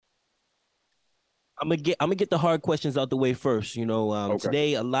I'm gonna get the hard questions out the way first. Okay.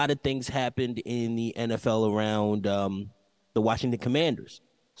 Today a lot of things happened in the NFL around the Washington Commanders.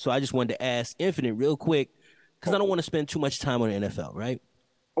 So I just wanted to ask Infinite real quick because I don't want to spend too much time on the NFL, right?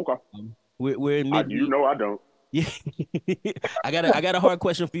 Okay. We're in You midweek. know I don't. Yeah, I got a hard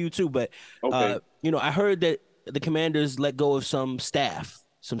question for you too, but Okay. I heard that the Commanders let go of some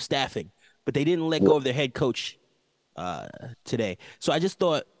staffing, but they didn't let Yeah. go of their head coach uh today. So I just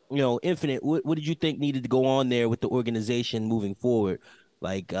thought, Infinite, what did you think needed to go on there with the organization moving forward,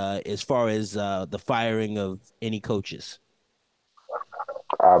 like as far as the firing of any coaches?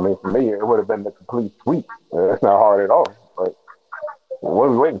 I mean, for me, it would have been the complete sweep. It's not hard at all. But what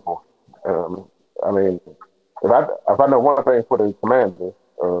are we waiting for? Um, I mean, if I know one thing for the Commanders,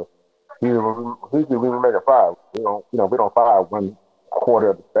 usually we make a five. We don't fire one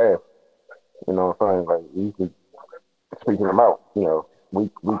quarter of the staff. You know what I'm saying? Like usually speaking them out.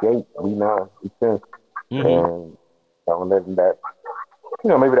 Week 8, week 9, week 10, Mm-hmm. and letting that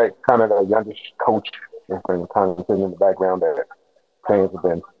maybe that kind of the youngish coach has been kind of sitting in the background that fans have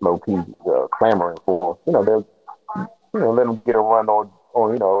been low key clamoring for. They'll let them get a run on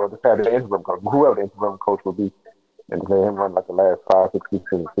just have the interim coach, whoever the interim coach will be, and let him run like the last 5, 6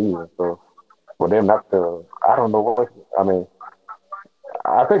 weeks of the season. So for them not to, I don't know what. I mean,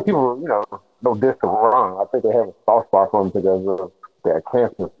 I think people, no diss to Ron. I think they have a soft spot for him because of that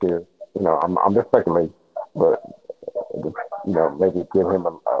cancer scare. I'm just speculating, but maybe give him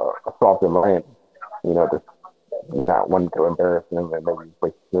a softer land. Just not wanting to embarrass him and maybe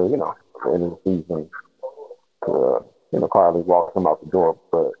wait till the end of the season to quietly walk him out the door.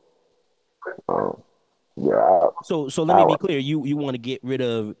 But um, yeah, So let me I be clear. You want to get rid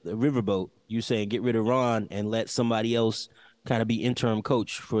of the Riverboat? You saying get rid of Ron and let somebody else kind of be interim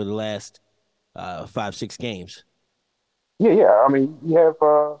coach for the last 5, 6 games? yeah. I mean, you have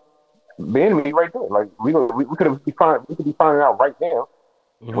the enemy right there. Like we could be finding out right now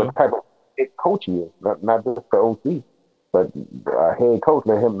Mm-hmm. what type of head coach he is, not just the OC, but head coach.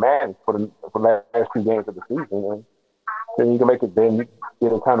 Let him manage for the last 2 games of the season, and then you can make it. Then you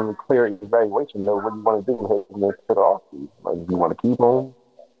get a kind of a clear evaluation of what you want to do heading into the offseason. Like if you want to keep him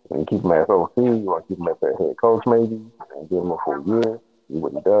and keep him as OC, you want to keep him as a head coach maybe, and give him a full year, see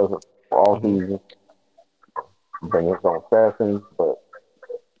what he does for all Mm-hmm. season, bring his own staffing, but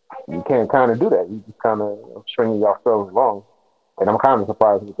you can't kind of do that. You just kind of stringing yourselves along. And I'm kind of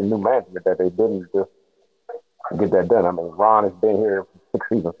surprised with the new management that they didn't just get that done. I mean, Ron has been here for 6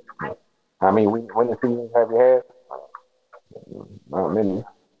 seasons. How many winning seasons have you had? Not many,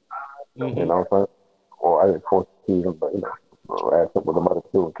 Mm-hmm. what I'm saying? Or I think 4 seasons, but last up with the mother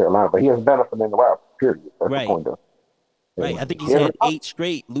two in Carolina. But he hasn't done nothing in a while. Period. That's the Right. point, though. Right. And I think he's he hasn't. had 8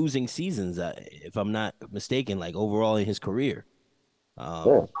 straight losing seasons, if I'm not mistaken, like overall in his career. Yeah,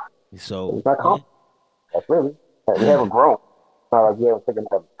 Um, so he's not yeah. confident. That's really. We haven't grown. It's not like we haven't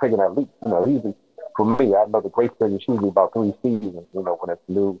taken that leap. Usually for me, I know the grace period is usually about 3 seasons. When it's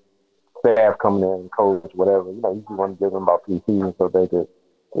new staff coming in, coach, whatever. You want to give them about 3 seasons so they could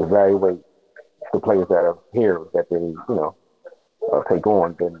evaluate the players that are here that they, take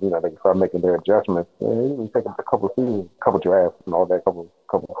on. Then they can start making their adjustments. And it take a couple of seasons, couple of drafts, and all that, couple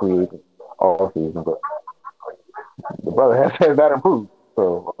of free agents all season. But the brother has that improved.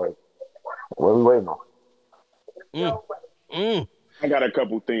 So like, what are we waiting on? Mm, mm. I got a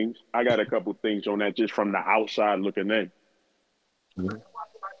couple things. I got a couple things on that just from the outside looking in. Mhm.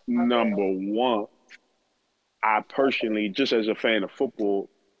 Number one, I personally, just as a fan of football,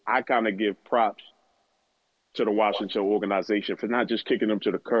 I kind of give props to the Washington organization for not just kicking them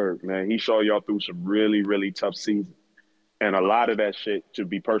to the curb, man. He saw y'all through some really, really tough seasons. And a lot of that shit, to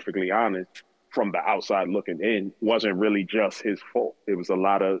be perfectly honest, from the outside looking in, wasn't really just his fault. It was a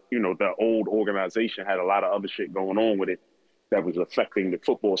lot of, the old organization had a lot of other shit going on with it that was affecting the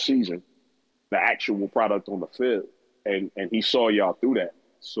football season, the actual product on the field. And he saw y'all through that.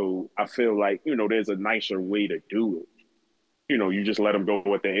 So I feel like, there's a nicer way to do it. You just let him go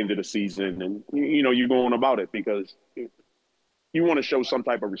at the end of the season and, you're going about it because you want to show some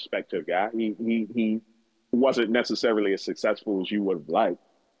type of respect to a guy. He wasn't necessarily as successful as you would have liked,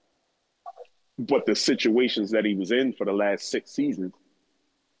 but the situations that he was in for the last 6 seasons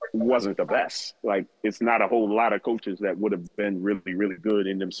wasn't the best. Like it's not a whole lot of coaches that would have been really, really good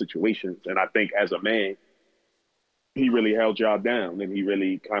in them situations. And I think as a man, he really held y'all down and he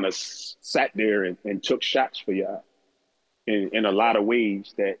really kind of sat there and took shots for y'all in a lot of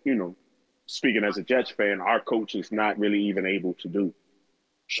ways that, speaking as a Jets fan, our coach is not really even able to do.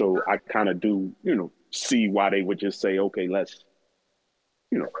 So I kind of do, see why they would just say, okay, let's,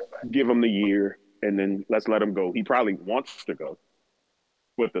 you know, give him the year and then let's let him go. He probably wants to go.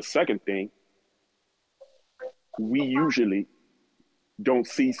 But the second thing, we usually don't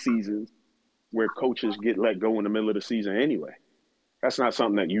see seasons where coaches get let go in the middle of the season anyway. That's not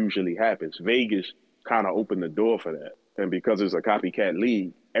something that usually happens. Vegas kind of opened the door for that. And because it's a copycat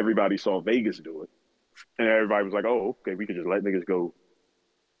league, everybody saw Vegas do it. And everybody was like, oh, okay, we could just let niggas go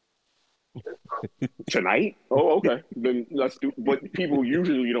tonight. Oh, okay. Then let's do. But people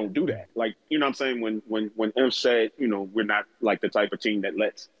usually don't do that. Like, you know what I'm saying? When Inf said, you know, we're not like the type of team that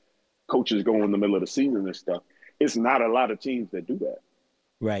lets coaches go in the middle of the season and stuff. It's not a lot of teams that do that.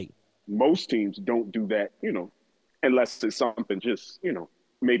 Right. Most teams don't do that, you know, unless it's something just, you know,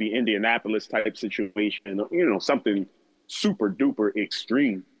 maybe Indianapolis type situation, you know, something super duper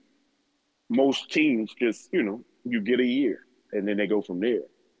extreme. Most teams just, you know, you get a year and then they go from there.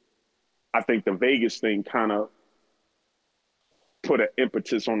 I think the Vegas thing kind of put an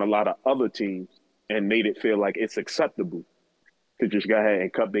impetus on a lot of other teams and made it feel like it's acceptable to just go ahead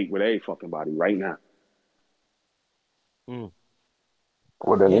and cut bait with a fucking body right now. Mm.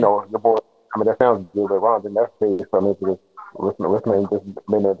 Well, then, Yeah. you know, your boy, I mean, that sounds good, but Ron, then that's the case. I mean, just listening just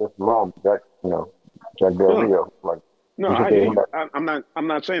been there this long, Jack, you know, Jack Del Rio. Like, No, you should I get hear him you. back. I'm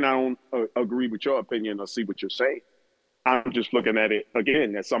not saying I don't agree with your opinion or see what you're saying. I'm just looking at it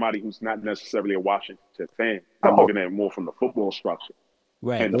again as somebody who's not necessarily a Washington fan. I'm No. looking at it more from the football structure,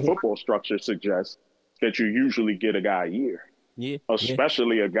 Right. and the football structure suggests that you usually get a guy a year, Yeah.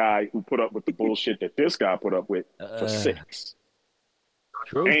 especially a guy who put up with the bullshit that this guy put up with for 6.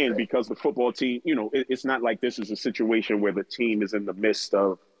 True. And because the football team, you know, it's not like this is a situation where the team is in the midst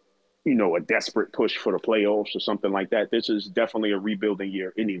of, you know, a desperate push for the playoffs or something like that. This is definitely a rebuilding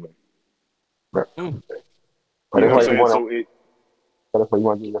year anyway. But Mm. but You know that's what why I'm saying? you want to. That's what you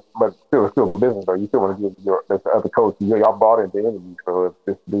want to do. But still business though. You still want to give the other coach. Y'all bought into the interview, so if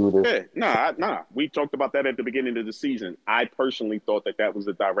this dude is. Yeah, nah. We talked about that at the beginning of the season. I personally thought that was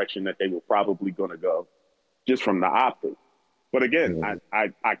the direction that they were probably going to go, just from the optics. But again,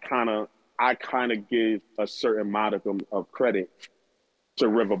 I kind of give a certain modicum of credit to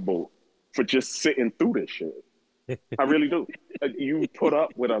Riverboat for just sitting through this shit. I really do. You put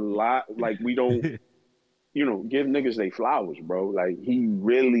up with a lot. Like, we don't, you know, give niggas they flowers, bro. Like, he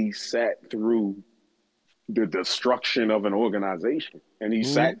really sat through the destruction of an organization, and he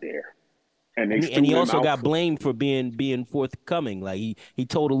sat there. And they And he threw him also out got blamed for being forthcoming. Like he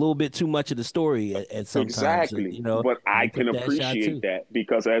told a little bit too much of the story at sometimes. Exactly. You know, But and I he can took that shot appreciate too. that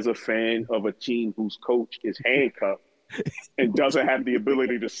because as a fan of a team whose coach is handcuffed and doesn't have the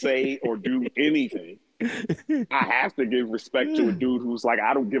ability to say or do anything, I have to give respect to a dude who's like,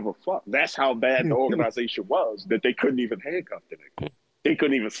 I don't give a fuck. That's how bad the organization was, that they couldn't even handcuff the nigga. They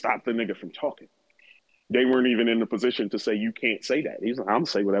couldn't even stop the nigga from talking. They weren't even in the position to say, you can't say that. He's like, I'm going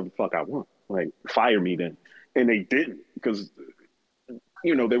to say whatever the fuck I want. Like, fire me then. And they didn't because,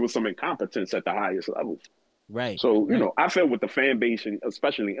 you know, there was some incompetence at the highest level. Right. So, you know, I feel with the fan base, and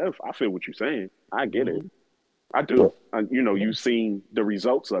especially if I feel what you're saying. I get it. I do. You know, you've seen the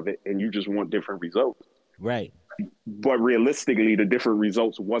results of it, and you just want different results. Right. But realistically, the different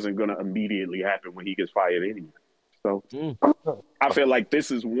results wasn't going to immediately happen when he gets fired anyway. So I feel like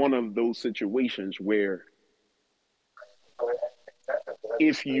this is one of those situations where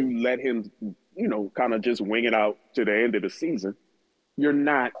if you let him, you know, kind of just wing it out to the end of the season, you're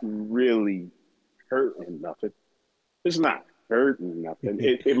not really hurting nothing. It's not hurting nothing.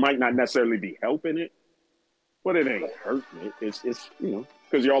 It might not necessarily be helping it, but it ain't hurting it. It's you know,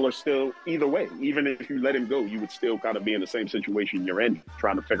 because y'all are still, either way, even if you let him go, you would still kind of be in the same situation you're in,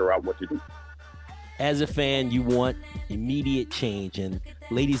 trying to figure out what to do. As a fan, you want immediate change. And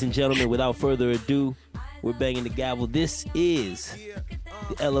ladies and gentlemen, without further ado, we're banging the gavel. This is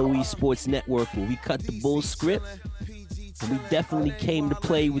the LOE Sports Network, where we cut the bull script. And we definitely came to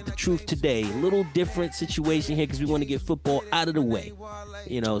play with the truth today. A little different situation here because we want to get football out of the way,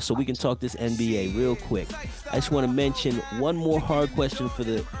 you know, so we can talk this NBA real quick. I just want to mention one more hard question for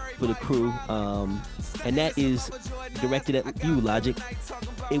the crew, and that is directed at you, Logic.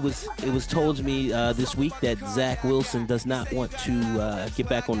 It was told to me this week that Zach Wilson does not want to get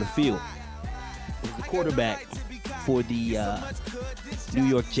back on the field. He's the quarterback for the New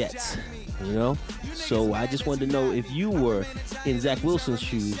York Jets, you know? So I just wanted to know if you were in Zach Wilson's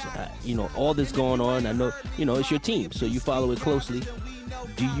shoes, you know, all this going on. I know, you know, it's your team, so you follow it closely.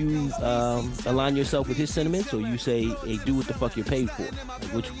 Do you align yourself with his sentiments, or you say, hey, do what the fuck you're paid for?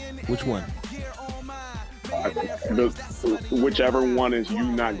 Like, which one? Whichever one is you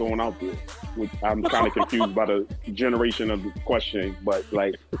not going out there. I'm kind of confused by the generation of the questioning, but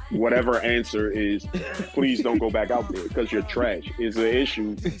like whatever answer is, please don't go back out there because you're trash. Is the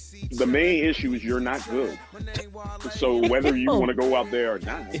issue. The main issue is you're not good. So whether you want to go out there or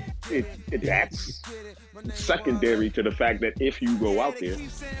not, that's secondary to the fact that if you go out there,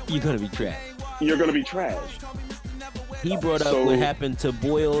 You're gonna be trash. you're going to be trash. He brought up what happened to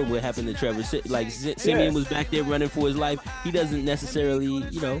Boyle, what happened to Trevor. Like Simeon was back there running for his life. He doesn't necessarily,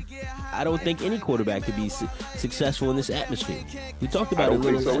 I don't think any quarterback could be successful in this atmosphere. We talked about it a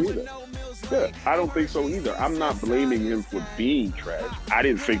little. I don't think so either. Yeah, I don't think so either. I'm not blaming him for being trash. I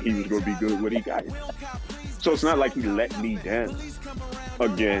didn't think he was going to be good when he got here. So it's not like he let me down.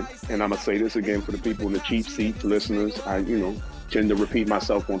 Again, and I'm going to say this again for the people in the cheap seats, listeners, I tend to repeat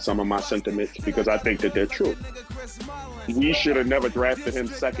myself on some of my sentiments because I think that they're true. We should have never drafted him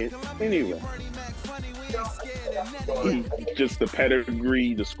second anyway. Just the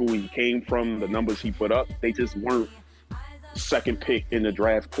pedigree, the school he came from, the numbers he put up, they just weren't second pick in the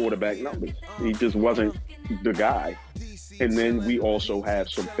draft quarterback numbers. He just wasn't the guy. And then we also have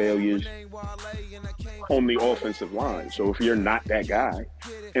some failures on the offensive line. So if you're not that guy,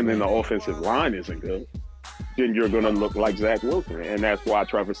 and then the offensive line isn't good, then you're going to look like Zach Wilson. And that's why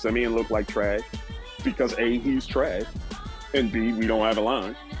Trevor Siemian looked like trash, because A, he's trash, and B, we don't have a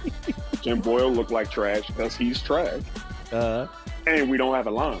line. Jim Boyle looked like trash because he's trash, and we don't have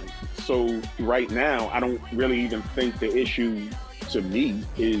a line. So right now, I don't really even think the issue to me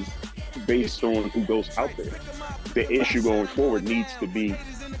is based on who goes out there. The issue going forward needs to be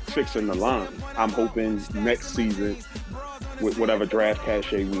fixing the line. I'm hoping next season, with whatever draft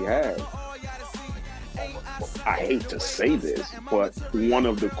cachet we have, I hate to say this, but one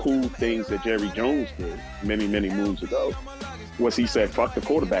of the cool things that Jerry Jones did many, many moons ago was he said, fuck the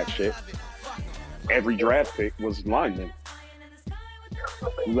quarterback shit. Every draft pick was linemen.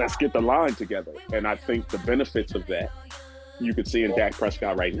 Let's get the line together. And I think the benefits of that, you could see in Dak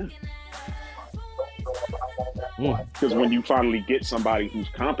Prescott right now. Because when you finally get somebody who's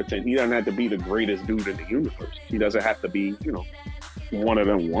competent, he doesn't have to be the greatest dude in the universe. He doesn't have to be, one of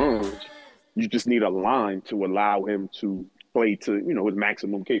them ones. You just need a line to allow him to play to, his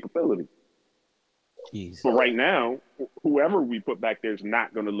maximum capability. Jeez. But right now, whoever we put back there is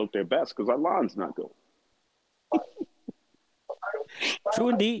not going to look their best because our line's not good.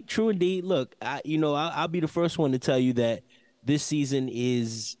 True indeed. Look, I'll be the first one to tell you that this season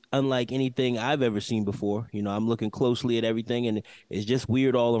is unlike anything I've ever seen before. I'm looking closely at everything, and it's just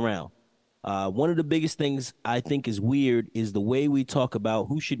weird all around. One of the biggest things I think is weird is the way we talk about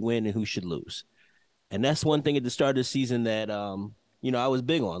who should win and who should lose. And that's one thing at the start of the season that, I was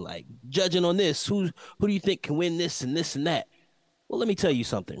big on, like judging on this. Who do you think can win this and this and that? Well, let me tell you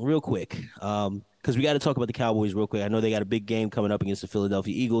something real quick, because we got to talk about the Cowboys real quick. I know they got a big game coming up against the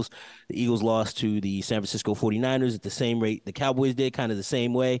Philadelphia Eagles. The Eagles lost to the San Francisco 49ers at the same rate the Cowboys did, kind of the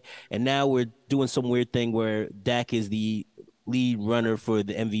same way. And now we're doing some weird thing where Dak is the lead runner for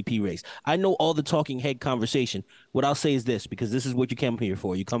the MVP race. I know all the talking head conversation. What I'll say is this, because this is what you come here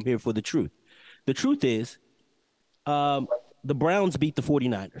for. You come here for the truth. The truth is the Browns beat the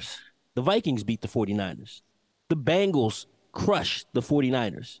 49ers. The Vikings beat the 49ers. The Bengals crushed the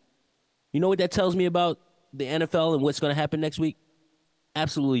 49ers. You know what that tells me about the NFL and what's going to happen next week?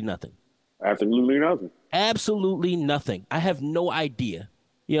 Absolutely nothing. Absolutely nothing. Absolutely nothing. I have no idea.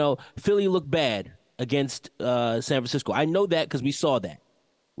 Philly looked bad against San Francisco. I know that because we saw that.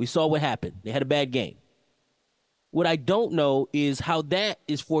 We saw what happened. They had a bad game. What I don't know is how that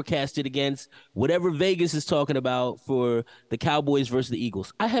is forecasted against whatever Vegas is talking about for the Cowboys versus the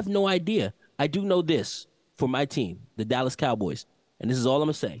Eagles. I have no idea. I do know this for my team, the Dallas Cowboys, and this is all I'm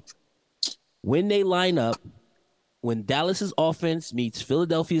going to say. When they line up, when Dallas's offense meets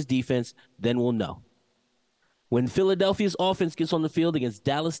Philadelphia's defense, then we'll know. When Philadelphia's offense gets on the field against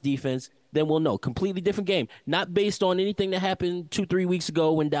Dallas defense, then we'll know. Completely different game. Not based on anything that happened 2-3 weeks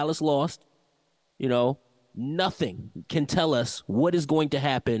ago when Dallas lost. Nothing can tell us what is going to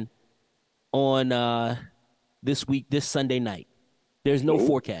happen on this week, this Sunday night. There's no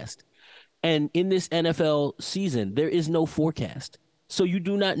forecast. And in this NFL season, there is no forecast. So you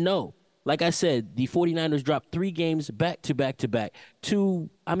do not know. Like I said, the 49ers dropped 3 games back to back to back to,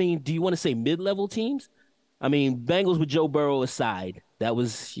 do you want to say mid-level teams? Bengals with Joe Burrow aside, that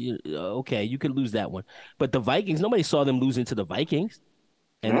was, okay, you could lose that one. But the Vikings, nobody saw them losing to the Vikings.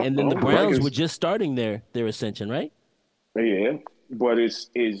 And then the Browns were just starting their ascension, right? Yeah, but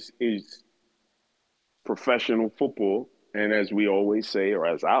it's professional football. And as we always say, or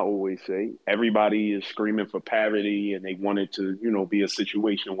as I always say, everybody is screaming for parity and they want it to, be a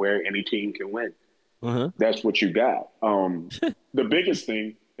situation where any team can win. Uh-huh. That's what you got. The biggest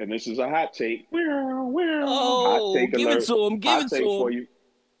thing, and this is a hot take, hot Oh, take give it alert, to him. Give hot it to take for him. you.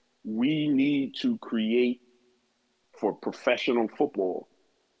 We need to create for professional football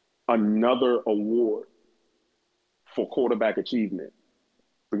another award for quarterback achievement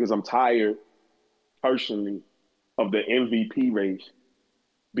because I'm tired personally of the MVP race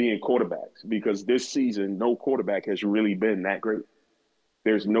being quarterbacks because this season no quarterback has really been that great.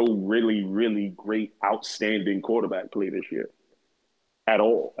 There's no really, really great, outstanding quarterback play this year at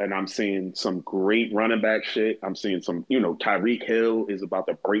all. And I'm seeing some great running back shit. I'm seeing some, Tyreek Hill is about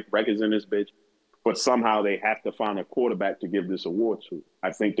to break records in this bitch. But somehow they have to find a quarterback to give this award to.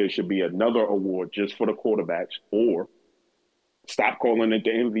 I think there should be another award just for the quarterbacks, or stop calling it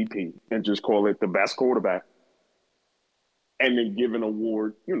the MVP and just call it the best quarterback. And then give an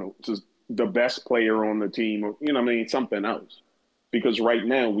award, to the best player on the team, or, something else. Because right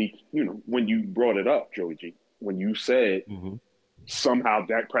now, when you brought it up, Joey G, when you said Mm-hmm. somehow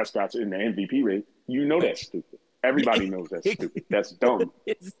Dak Prescott's in the MVP race, that's stupid. Everybody knows that's stupid. That's dumb.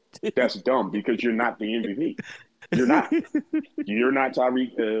 That's dumb because you're not the MVP. You're not. You're not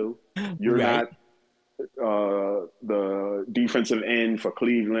Tyreek Hill. You're Right. not the defensive end for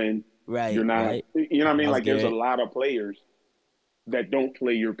Cleveland. You're Right. not. Right. You know what I mean? Miles Like there's a Garrett. lot of players that don't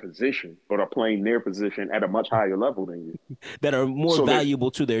play your position, but are playing their position at a much higher level than you. That are more So that, valuable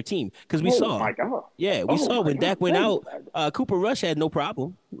to their team. Because we oh saw, my God. yeah, we Oh saw my when God. Dak went Oh out, my God. Cooper Rush had no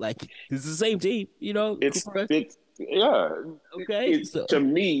problem. Like it's the same team, Cooper Rush. Yeah. Okay, so To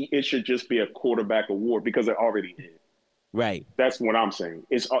me, it should just be a quarterback award because it already is. right, That's what I'm saying.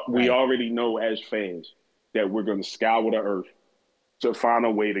 We right. already know as fans that we're going to scour the earth to find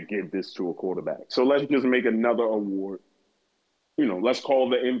a way to give this to a quarterback. So let's just make another award. Let's call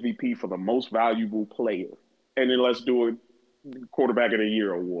the MVP for the most valuable player, and then let's do a quarterback of the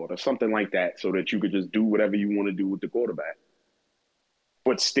year award or something like that, so that you could just do whatever you want to do with the quarterback,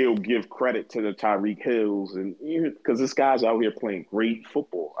 but still give credit to the Tyreek Hills and because this guy's out here playing great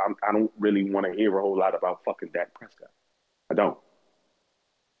football. I don't really want to hear a whole lot about fucking Dak Prescott. I don't.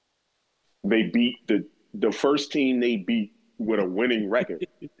 They beat the first team they beat with a winning record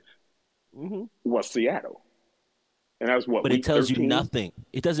Mm-hmm. was Seattle, and that's what, But it week tells you 13. nothing.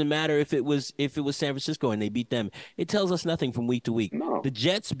 It doesn't matter if it was San Francisco and they beat them. It tells us nothing from week to week. No, The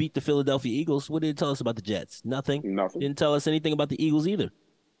Jets beat the Philadelphia Eagles. What did it tell us about the Jets? Nothing. nothing. Didn't tell us anything about the Eagles either.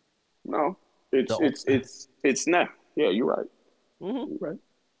 No, it's The, it's it's it's not. Yeah, you're right. Mhm. You're right.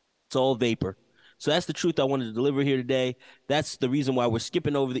 It's all vapor. So that's the truth I wanted to deliver here today. That's the reason why we're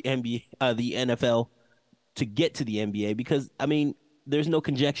skipping over the NBA, the NFL, to get to the NBA because I mean, there's no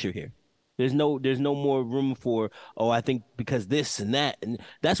conjecture here. There's no more room for, oh, I think because this and that, and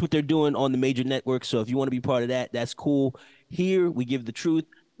that's what they're doing on the major networks. So if you want to be part of that, that's cool. Here we give the truth.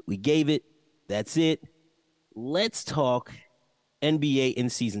 We gave it. That's it. Let's talk NBA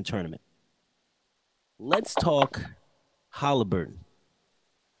in-season tournament. Let's talk Halliburton.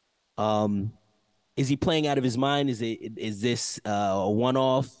 Um, is he playing out of his mind? Is this a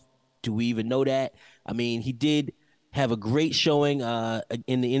one-off? Do we even know that? I mean, he did have a great showing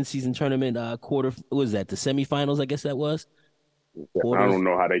in the in-season tournament quarter. What was that? The semifinals, I guess that was Yeah, I quarters. don't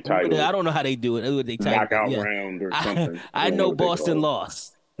know how they title I it. don't know how they do it. What they title it? Knockout Yeah, round or I, something. I I don't know know what they Boston call it.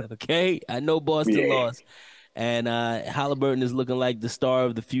 lost. Okay, I know Boston Yeah. lost, and Halliburton is looking like the star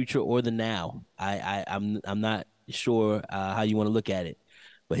of the future or the now. I'm not sure how you want to look at it,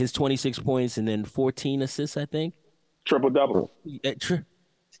 but his 26 points and then 14 assists, I think. Triple double.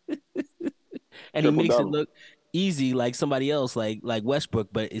 And he Triple makes it double. look easy like somebody else, like Westbrook,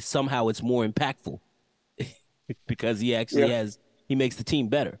 but it's more impactful because he actually Yeah. has he makes the team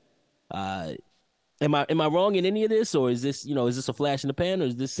better. Uh, am I wrong in any of this, or is this a flash in the pan, or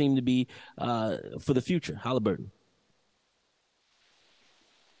does this seem to be for the future? Halliburton.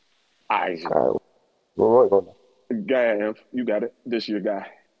 I All right. Well, well, Gav, you got it. This your guy.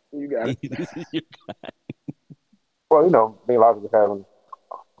 You got it. well, me and Logik was having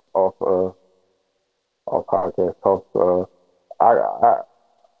off off podcast talks.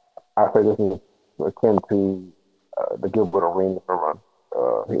 I say this is akin to the Gilbert Arena run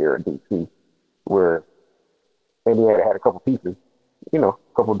here in DC, where Indiana had a couple pieces, a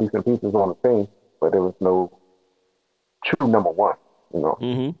couple decent pieces on the team, but there was no true number one. You know,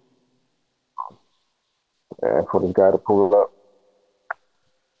 Mm-hmm. and for this guy to pull it up,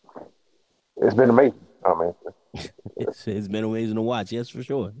 it's been amazing. I mean, It's been amazing to watch. Yes, for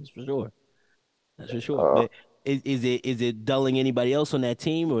sure. That's for sure. That's for sure. uh, But is it dulling anybody else on that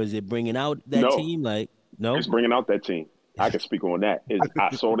team, or is it bringing out that No, team? Like it's no. bringing out that team. I can speak on that. Is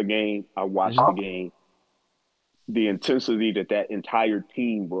I saw the game. I watched the Mhm. game. The intensity that entire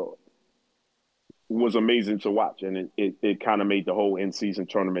team brought was amazing to watch, and it kind of made the whole in season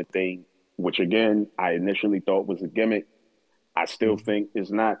tournament thing, which again I initially thought was a gimmick. I still Mhm. think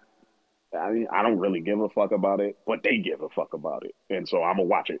is not. I mean, I don't really give a fuck about it, but they give a fuck about it, and so I'm gonna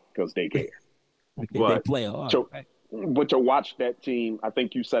watch it because they care. They But play hard, to right? to watch that team, I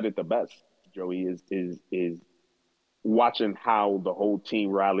think you said it the best, Joey. Is watching how the whole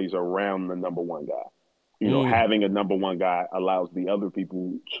team rallies around the number one guy. You know, Mm, having a number one guy allows the other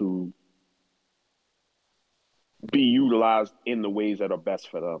people to be utilized in the ways that are best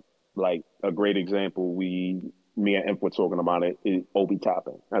for them. Like a great example, me and Imp were talking about it, is Obi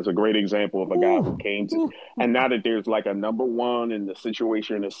Toppin. That's a great example of a guy who ooh, came to, ooh. and now that there's like a number one and the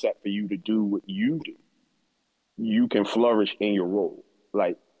situation is set for you to do what you do, you can flourish in your role.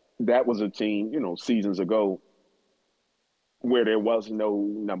 Like that was a team, seasons ago where there was no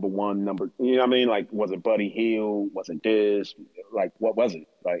number one, you know what I mean? Like, was it Buddy Hield? Was it this? Like, what was it?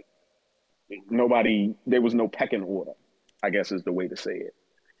 Like, nobody, there was no pecking order, I guess is the way to say it.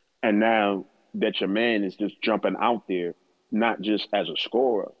 And now that your man is just jumping out there, not just as a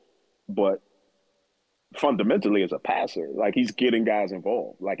scorer, but fundamentally as a passer, like he's getting guys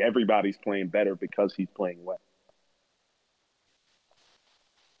involved. Like everybody's playing better because he's playing well.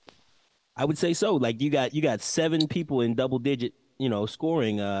 I would say so. Like you got seven people in double digit,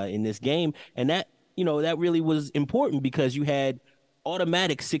 scoring in this game, and that really was important because you had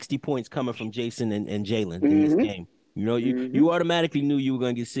automatic 60 points coming from Jason and Jalen in this Mm-hmm. game. You Mm-hmm. automatically knew you were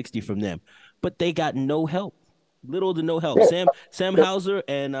going to get 60 from them, but they got no help, little to no help. Yeah, Sam yeah, Hauser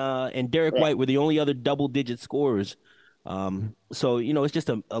and Derek Right. White were the only other double digit scorers. So it's just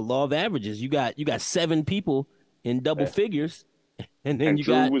a law of averages. You got seven people in double figures, and then And you Drew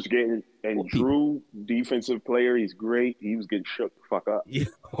got was getting, and four people. Drew, defensive player, he's great. He was getting shook the fuck up. Yeah.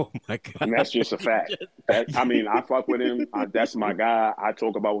 Oh my And God. that's just a You fact. That I just mean, I fuck with him. That's my guy. I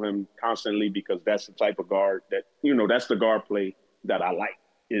talk about him constantly because that's the type of guard that that's the guard play that I like.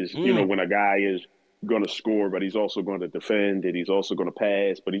 Is mm, when a guy is going to score, but he's also going to defend, and he's also going to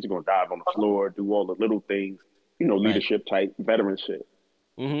pass, but he's going to dive on the floor, do all the little things. right. Leadership type veteran shit.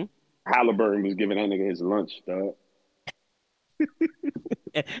 Hmm. Halliburton was giving that nigga his lunch, dog.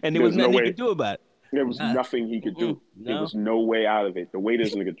 And there was There's no nothing he way. could do about it. There was Nah. nothing he could Mm-mm. do. There No. was no way out of it. The way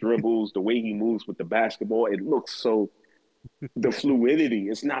this nigga dribbles, the way he moves with the basketball, it looks so. The fluidity,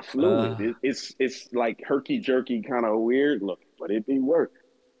 it's not fluid. Uh, It's like herky jerky, kind of weird looking, but it be work.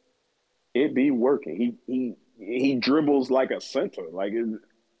 It be working. He dribbles like a center. Like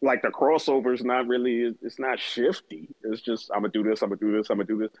the crossover is not really. It's not shifty. It's just I'm gonna do this. I'm gonna do this. I'm gonna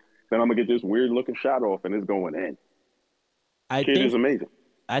do this. Then I'm gonna get this weird looking shot off, and it's going in. I Kid is think amazing.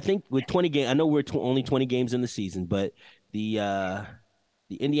 I think with 20 games, I know we're only 20 games in the season, but the uh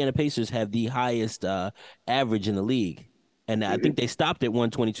the Indiana Pacers have the highest average in the league. And I Mm-hmm. think they stopped at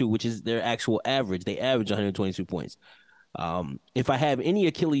 122, which is their actual average. They average 122 points. If I have any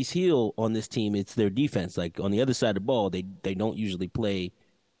Achilles heel on this team, it's their defense. Like on the other side of the ball, they don't usually play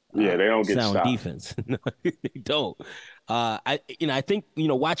Yeah, they don't get sound stopped. defense. No, they don't. I think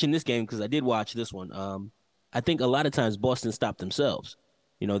watching this game because I did watch this one. I think a lot of times Boston stopped themselves.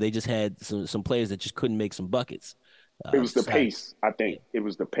 They just had some players that just couldn't make some buckets. It was the Decide, pace. I yeah, think it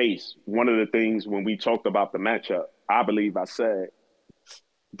was the pace. One of the things when we talked about the matchup, I believe I said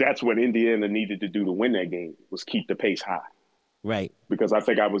that's what Indiana needed to do to win that game was keep the pace high. right, Because I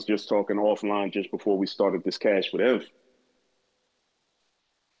think I was just talking offline just before we started this cash with Ev.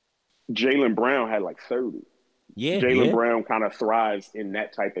 Jalen Brown had like 30. yeah, Jalen yeah, Brown kind of thrives in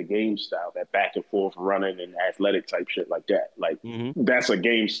that type of game style, that back and forth running and athletic type shit like that. Like hmm, that's a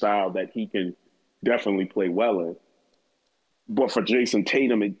game style that he can definitely play well in. But for Jason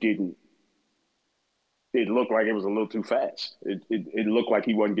Tatum, it didn't. It looked like it was a little too fast. It looked like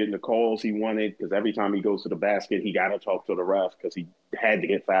he wasn't getting the calls he wanted because every time he goes to the basket, he got to talk to the ref because he had to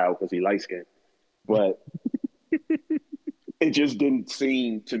get fouled because he light skinned. But it just didn't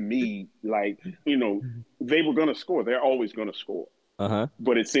seem to me like, they were going to score. They're always going to score. uh-huh,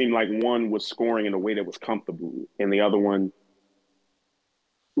 But it seemed like one was scoring in a way that was comfortable and the other one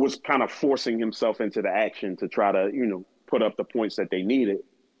was kind of forcing himself into the action to try to, put up the points that they needed.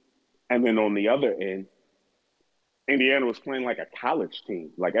 And then on the other end, Indiana was playing like a college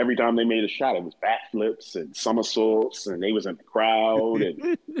team. Like every time they made a shot, it was backflips and somersaults, and they was in the crowd, and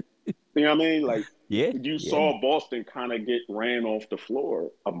you know what I mean. Like yeah, you yeah, saw Boston kind of get ran off the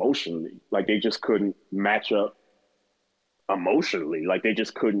floor emotionally. Like they just couldn't match up emotionally. Like they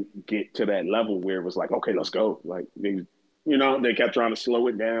just couldn't get to that level where it was like, okay, let's go. Like they kept trying to slow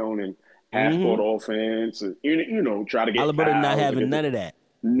it down and half court hmm. offense, and try to get Halliburton not fouls. having none of that.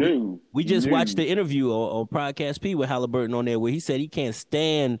 We No, we just watched no. the interview on Podcast P with Halliburton on there where he said he can't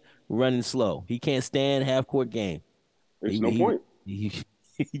stand running slow. He can't stand half court game. It's He no he point. he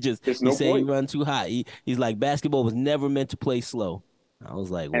just It's he no said he point. run too hot. He's like basketball was never meant to play slow. I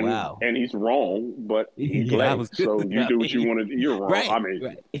was like, wow. And he's wrong, but he Yeah, I was played. So you I do what you mean, want to do. You're wrong. I right, mean,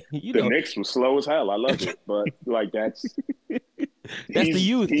 right. You the know, Knicks was slow as hell. I loved it, but like that's the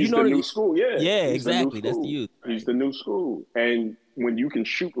youth. You he's know the new school. Yeah, yeah, he's the new exactly. That's the school. youth. He's Right. the new school. And when you can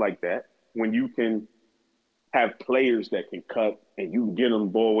shoot like that, when you can have players that can cut and you can get them the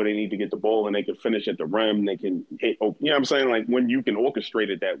ball where they need to get the ball and they can finish at the rim, they can hit. You know what I'm saying? Like when you can orchestrate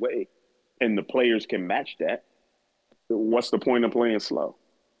it that way, and the players can match that, what's the point of playing slow?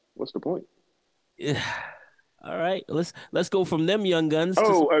 What's the point? Yeah. All right. Let's go from them young guns to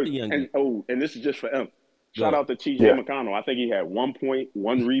some other young guns. And this is just for him. Go Shout ahead. out to T.J. Yeah. McConnell. I think he had 1 point,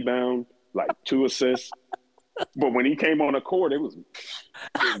 1 rebound, like 2 assists. But when he came on the court, it was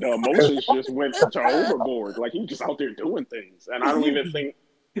the emotions just went to overboard. Like he was just out there doing things, and I don't even think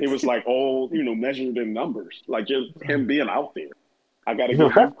it was like all measured in numbers. Like just him being out there. I got to He's give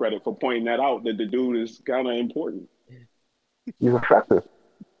you effective. credit for pointing that out. That the dude is kind of important. He's effective.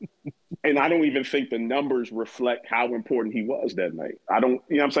 And I don't even think the numbers reflect how important he was that night. I don't,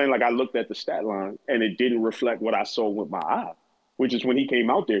 you know what I'm saying? Like I looked at the stat line and it didn't reflect what I saw with my eye, which is when he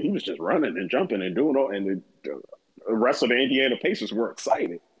came out there, he was just running and jumping and doing all, and the rest of the Indiana Pacers were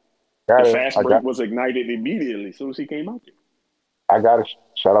excited. The fast break was ignited immediately as soon as he came out there. I got to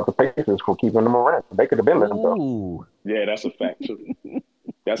shout out the Pacers for keeping them around. They could have been let him go. Ooh. Yeah, that's a fact too.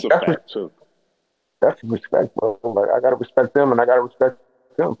 That's a fact too. That's respect, bro. Like I got to respect them and I got to respect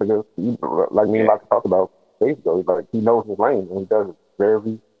him because, like me and Locke talked about days ago, like he knows his lane and he does it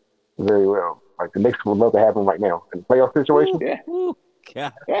very, very well. Like the Knicks would love to have him right now in the playoff situation. Yeah. Ooh.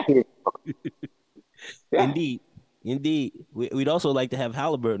 God. Yeah. Indeed. Indeed. We'd also like to have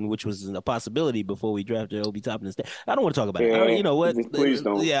Halliburton, which was a possibility before we drafted Obi Toppin instead. I don't want to talk about it. Yeah. You know what? Please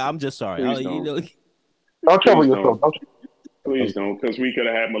don't. Yeah, I'm just sorry. Please don't. Don't trouble Please yourself. don't. Please don't, because we could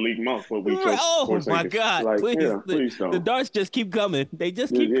have had Malik Monk, but we took. Oh my God! Like, please, yeah, please don't. The darts just keep coming. They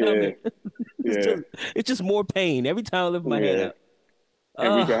just keep coming. It's just more pain every time I lift my head up.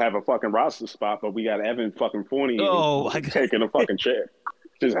 And we could have a fucking roster spot, but we got Evan fucking Fournier taking a fucking chair,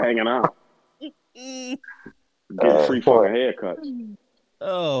 just hanging out, getting free fucking haircuts.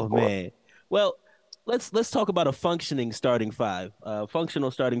 Oh man. Well, let's talk about a functioning starting five. Functional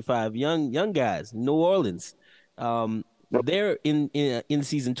starting five. Young guys. New Orleans. They're in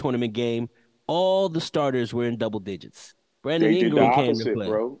season tournament game. All the starters were in double digits. Brandon Ingram came to play.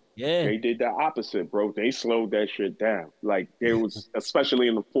 Bro. Yeah, they did the opposite, bro. They slowed that shit down. Like it was, especially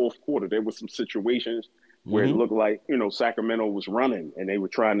in the fourth quarter, there was some situations where it looked like Sacramento was running and they were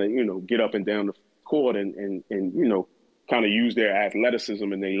trying to get up and down the court and kind of use their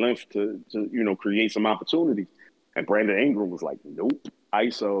athleticism and their length to create some opportunities. And Brandon Ingram was like, nope,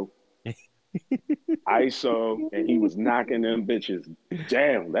 ISO. ISO, and he was knocking them bitches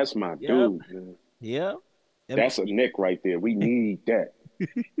down. That's my dude, man. Yeah. That's a Nick right there. We need that.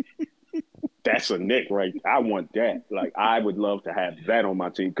 That's a Nick right. I want that. Like I would love to have that on my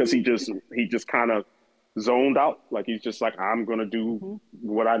team because he just kind of zoned out. Like he's just like, I'm gonna do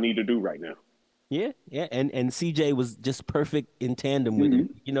what I need to do right now. Yeah, and CJ was just perfect in tandem with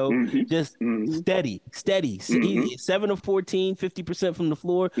him. Just steady. 7 of 14, 50% from the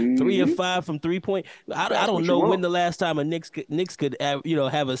floor, 3 of 5 from 3-point. I don't know when the last time a Knicks could have,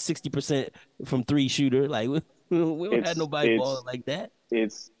 have a 60% from 3 shooter. Like we don't have nobody balling like that.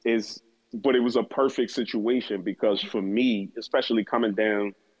 But it was a perfect situation because for me, especially coming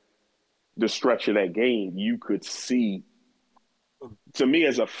down the stretch of that game, you could see. To me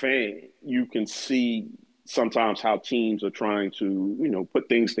as a fan, you can see sometimes how teams are trying to, put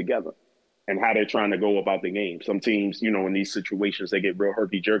things together and how they're trying to go about the game. Some teams, in these situations, they get real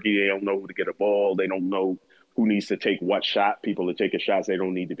herky-jerky. They don't know who to get a ball. They don't know who needs to take what shot. People are taking shots they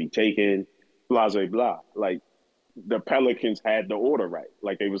don't need to be taking, blah, blah, blah. Like, the Pelicans had the order right.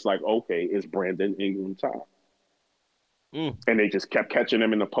 Like, they was like, okay, it's Brandon Ingram time. And they just kept catching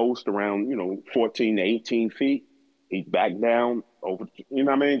him in the post around, 14 to 18 feet. He backed down over,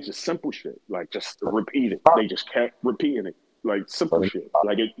 just simple shit. Like just repeat it. They just kept repeating it. Like simple shit.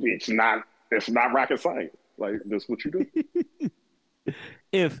 Like it's not rocket science. Like that's what you do.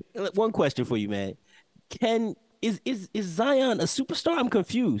 If one question for you, man, is Zion a superstar? I'm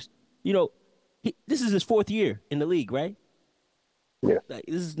confused. This is his 4th year in the league, right? Yeah. Like,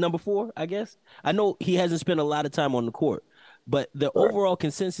 this is number 4, I guess. I know he hasn't spent a lot of time on the court. But the overall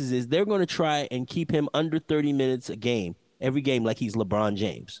consensus is they're going to try and keep him under 30 minutes a game, every game, like he's LeBron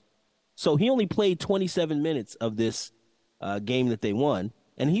James. So he only played 27 minutes of this game that they won.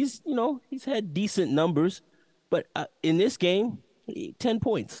 and he's had decent numbers, but in this game, 10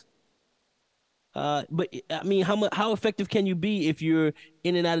 points. But I mean, how effective can you be if you're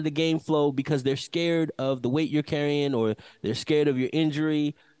in and out of the game flow because they're scared of the weight you're carrying or they're scared of your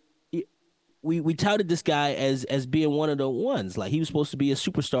injury? We touted this guy as being one of the ones. Like he was supposed to be a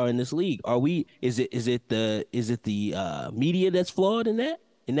superstar in this league. Are we? Is it the media that's flawed in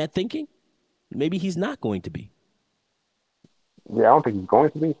that thinking? Maybe he's not going to be. Yeah, I don't think he's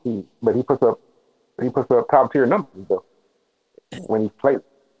going to be. But he puts up top tier numbers though when he's played.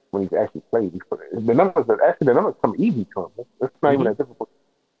 When he's actually played, the numbers come easy to him. It's not even Hmm. that difficult.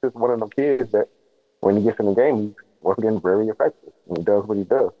 Just one of them kids that when he gets in the game, he's once again very effective. And he does what he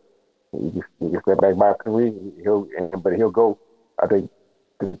does. He gets that back by career. But he'll go. I think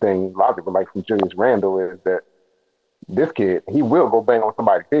the thing Logic would like from Julius Randle is that this kid he will go bang on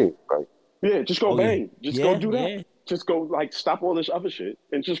somebody's head. Like Yeah, just go Oh yeah, bang. Just go yeah, do that. yeah. Just go like stop all this other shit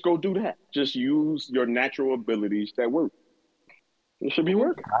and just go do that. Just use your natural abilities that work. It should be Hmm.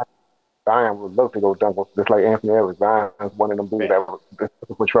 working. Zion would love to go dunk on, just like Anthony Edwards. Zion's one of them dudes Man, that was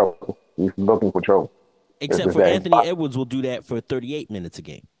looking for trouble. He's looking for trouble. It's Except just for that Anthony Edwards will do that for 38 minutes a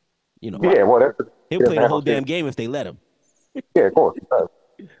game. You know, yeah, right. well he'll he play doesn't the have whole no damn chance. game if they let him. Yeah, of course he does.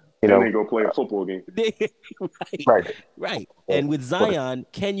 You And then know, go play a football game. Right, right. right. But, And with but Zion,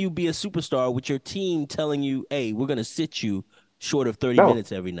 can you be a superstar with your team telling you, "Hey, we're gonna sit you short of 30 no,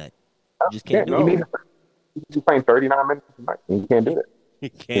 minutes every night"? no, You just yeah, can't do you it. need No, to be playing 39 minutes a night. You can't do that. You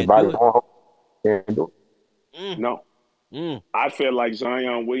His can't do body's it. on hold. Can't do Mm, no. mm. I feel like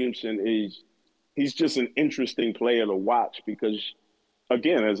Zion Williamson he's just an interesting player to watch because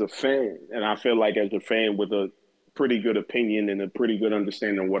again, as a fan, and I feel like as a fan with a pretty good opinion and a pretty good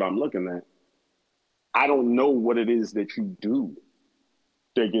understanding of what I'm looking at, I don't know what it is that you do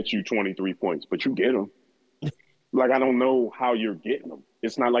that gets you 23 points, but you get them. Like I don't know how you're getting them.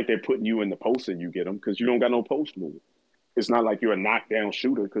 It's not like they're putting you in the post and you get them because you don't got no post move. It's not like you're a knockdown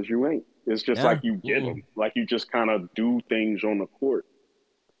shooter because you ain't. It's just like Yeah. you get Mm, them. Like you just kind of do things on the court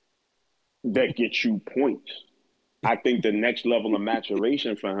that get you points. I think the next level of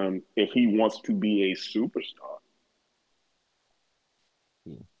maturation for him, if he wants to be a superstar,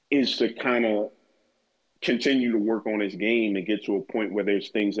 mm, is to kind of continue to work on his game and get to a point where there's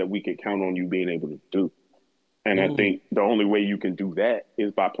things that we could count on you being able to do. And I mm. think the only way you can do that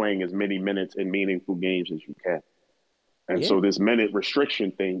is by playing as many minutes in meaningful games as you can. And Yeah, so this minute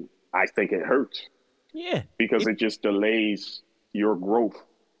restriction thing, I think it hurts yeah. because If it just delays your growth.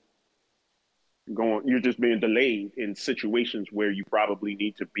 You're just being delayed in situations where you probably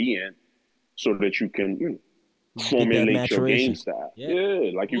need to be in so that you can get that formulate your game maturation. style. Yeah.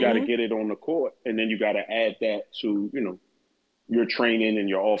 Yeah, like you got to Hmm. get it on the court, and then you got to add that to your training and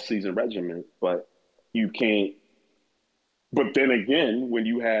your off season regimen. But you can't. But then again, when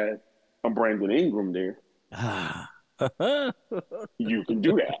you have a Brandon Ingram there, Ah. you can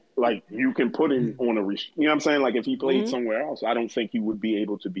do that. Like you can put him on a you know what I'm saying? Like if he played Hmm. somewhere else, I don't think he would be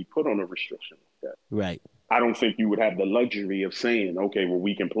able to be put on a restriction like that. Right. I don't think you would have the luxury of saying, okay, well,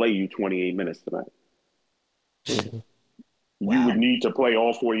 we can play you 28 minutes tonight. it. You would Wow. need to play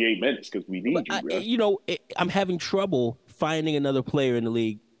all 48 minutes because we But need you, bro. I'm having trouble finding another player in the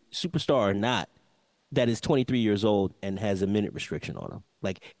league, superstar or not, that is 23 years old and has a minute restriction on him.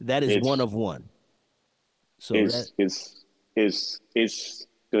 Like that is one It's of one. So that it's it's it's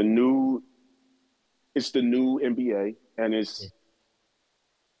the new NBA, and it's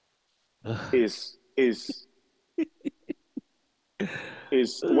is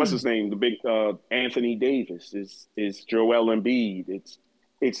what's his name? The big Anthony Davis is Joel Embiid.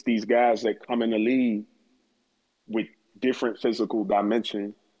 It's these guys that come in the league with different physical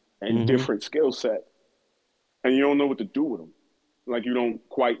dimension and hmm different skill set, and you don't know what to do with them. Like you don't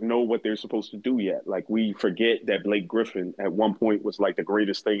quite know what they're supposed to do yet. Like we forget that Blake Griffin at one point was like the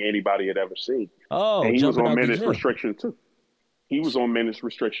greatest thing anybody had ever seen, Oh, and he was jumping on out the minutes gym. restriction too. He was on minutes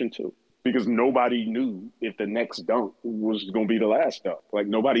restriction too because nobody knew if the next dunk was going to be the last dunk. Like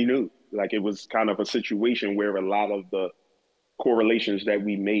nobody knew. Like it was kind of a situation where a lot of the correlations that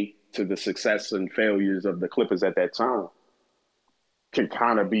we made to the success and failures of the Clippers at that time can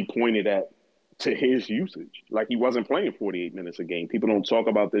kind of be pointed at to his usage. Like he wasn't playing 48 minutes a game. People don't talk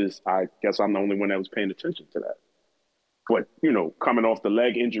about this. I guess I'm the only one that was paying attention to that. But, coming off the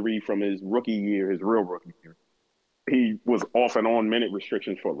leg injury from his rookie year, his real rookie year, he was off and on minute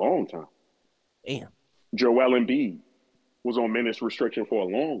restrictions for a long time. Damn. Joel Embiid was on minutes restriction for a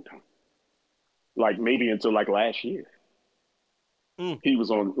long time, like maybe until like last year. Mm. He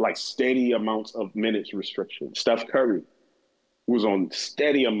was on like steady amounts of minutes restriction. Steph Curry was on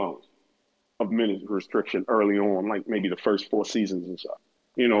steady amounts of minutes restriction early on, like maybe the first 4 seasons and stuff.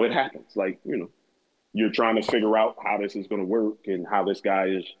 It happens. Like, you're trying to figure out how this is going to work and how this guy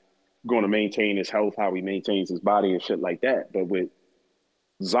is going to maintain his health, how he maintains his body and shit like that. But with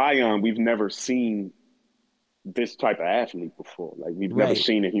Zion, we've never seen this type of athlete before. Like, we've never Right.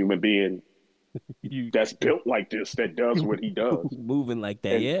 seen a human being You that's built like this, that does what he does. moving like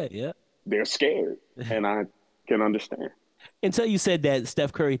that. And Yeah, yeah. they're scared. And I can understand. Until you said that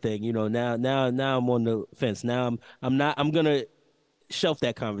Steph Curry thing, now I'm on the fence. Now I'm gonna shelf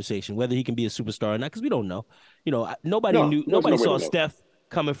that conversation whether he can be a superstar or not because we don't know. No, there's Nobody no way to saw know. Steph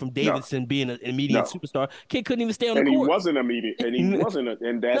coming from No, Davidson being an immediate no. superstar. Kid couldn't even stay on the And he court. wasn't immediate, and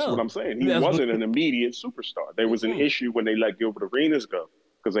that's what No, I'm saying. He that's what. wasn't an immediate superstar. There was an Mm-mm. issue when they let Gilbert Arenas go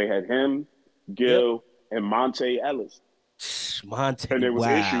because they had him, Yep. Gil, and Monte Ellis. And Monte, there was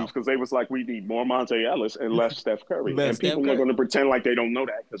issues wow. because they was like, we need more Monte Ellis and less Steph Curry. Left And Steph people are Curry. going to pretend like they don't know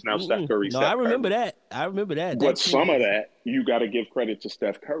that because now Steph Mm-mm. Curry, No, I Steph remember Curry. that. I remember that. But That kid some of was. that you got to give credit to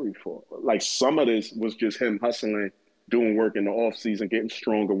Steph Curry for. Like some of this was just him hustling, doing work in the offseason, getting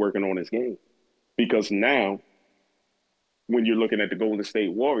stronger, working on his game. Because now, when you're looking at the Golden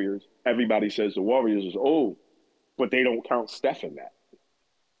State Warriors, everybody says the Warriors is old, but they don't count Steph in that.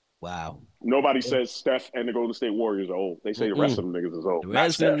 Wow. Nobody says Steph and the Golden State Warriors are old. They say the rest Mm-mm. of them niggas is old. The Not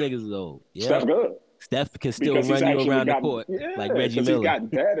rest of them Steph. niggas is old. Steph Yep. good Steph can still because he's run you actually around the gotten court like yeah Reggie because he's Miller. gotten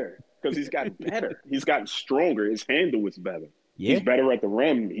better because he's gotten better. He's gotten stronger. His handle is better. He's Yeah. better at the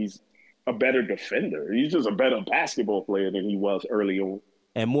rim. He's a better defender. He's just a better basketball player than he was early on.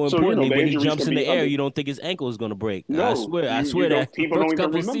 And more So importantly, the when he injuries jumps can in be the air, under. you don't think his ankle is going to break. I No, swear. I you swear don't. that the People don't first even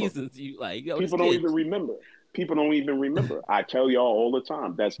couple of remember. seasons, you like, yo, this People don't kid. even remember. People don't even remember. I tell y'all all the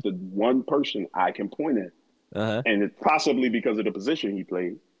time. That's the one person I can point at, Uh-huh. and it's possibly because of the position he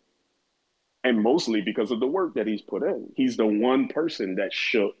played, and mostly because of the work that he's put in. He's the one person that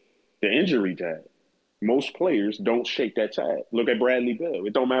shook the injury tag. Most players don't shake that tag. Look at Bradley Beal.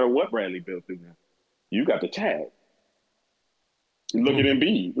 It don't matter what Bradley Beal do now. You got the tag. Look at Mm.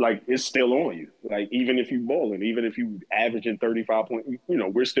 Embiid. Like it's still on you. Like even if you balling, even if you averaging 35 points,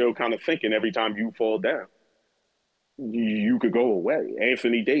 we're still kind of thinking every time you fall down, you could go away.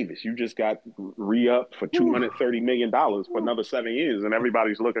 Anthony Davis, you just got re-up for $230 million for another 7 years, and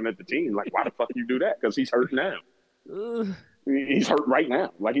everybody's looking at the team like, why the fuck you do that? Because he's hurt now. Ugh. He's hurt right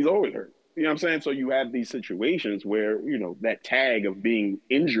now. Like he's always hurt. You know what I'm saying? So you have these situations where, that tag of being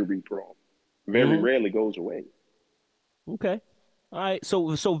injury prone very Mhm. rarely goes away. Okay. All right.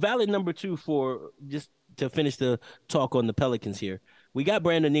 So valid number two for just to finish the talk on the Pelicans here. We got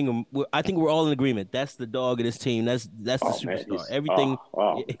Brandon Ingram. I think we're all in agreement. That's the dog of this team. That's the Oh man, superstar. Everything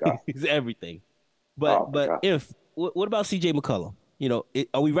oh my God. is everything. But Oh my but God. if what about CJ McCollum?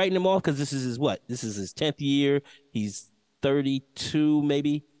 Are we writing him off because this is his what? This is his 10th year. He's 32,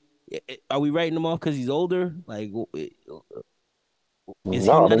 maybe. Are we writing him off because he's older? Like, is he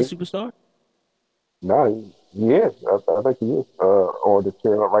No, I not a mean, superstar? no, he is. I think he is. Or the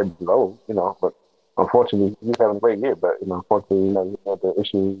tier right below, but unfortunately, he's having a great year. But, unfortunately, he had the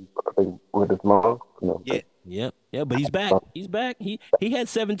issues, I think, with his lungs, Yeah, yeah, yeah. But he's back. He's back. He had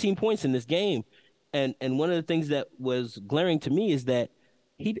 17 points in this game, and one of the things that was glaring to me is that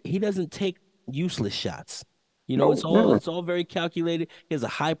he doesn't take useless shots. It's No, all it's all very calculated. He has a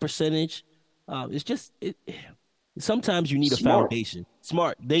high percentage. It's just sometimes you need a smart, foundation.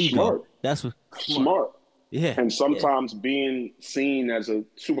 Smart. There you go. smart, That's what smart. smart. Yeah, And yeah. sometimes being seen as a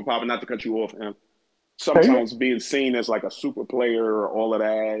superpower, not to cut you off, hey, sometimes being seen as like a super player or all of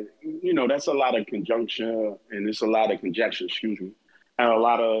that, that's a lot of conjunction and it's a lot of conjecture, excuse me, and a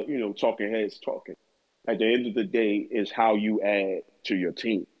lot of, talking heads talking. At the end of the day, is how you add to your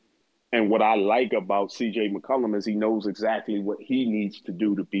team. And what I like about CJ McCollum is he knows exactly what he needs to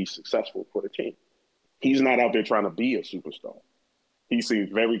do to be successful for the team. He's not out there trying to be a superstar. He seems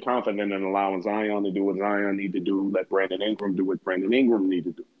very confident in allowing Zion to do what Zion need to do, let Brandon Ingram do what Brandon Ingram need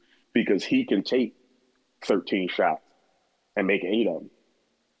to do, because he can take 13 shots and make 8 of them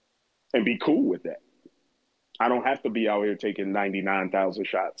and be cool with that. I don't have to be out here taking 99,000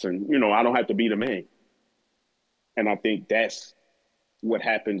 shots and, I don't have to be the man. And I think that's what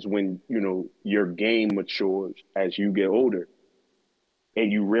happens when, your game matures as you get older and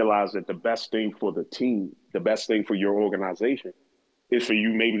you realize that the best thing for the team, the best thing for your organization is for you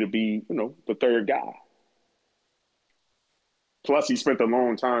maybe to be, the third guy. Plus, he spent a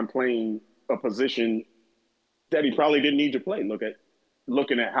long time playing a position that he probably didn't need to play.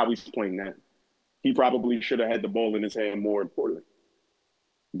 Looking at how he's playing now. He probably should have had the ball in his hand more importantly.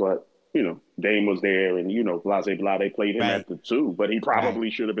 But, Dame was there and, Blase Blah, they played him Right, at the 2, but he right. probably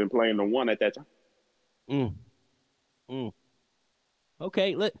should have been playing the 1 at that time. Mm, mm.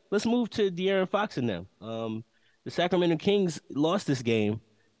 Okay, let's move to De'Aaron Fox and them. The Sacramento Kings lost this game,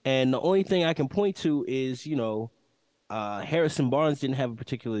 and the only thing I can point to is, Harrison Barnes didn't have a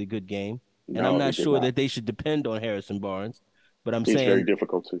particularly good game, and I'm No, he not did sure not. that they should depend on Harrison Barnes. But I'm It's very saying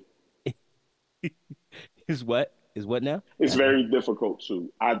difficult to. is what now? It's very difficult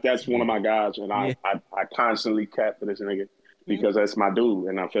to. That's one of Yeah, my guys, and yeah. I constantly cap for this nigga Mhm. because that's my dude,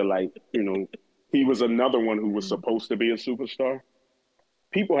 and I feel like he was another one who was supposed to be a superstar.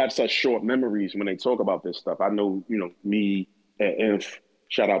 People have such short memories when they talk about this stuff. I know, me and Inf,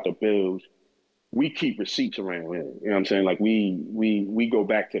 shout out to Bills. We keep receipts around here. You know what I'm saying? Like we go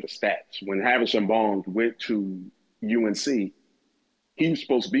back to the stats. When Harrison Barnes went to UNC, he was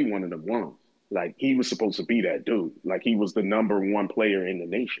supposed to be one of the ones. Like he was supposed to be that dude. Like he was the number one player in the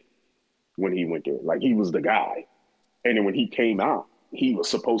nation when he went there. Like he was the guy. And then when he came out, he was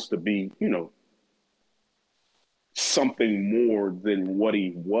supposed to be, something more than what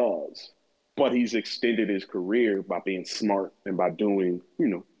he was. But he's extended his career by being smart and by doing,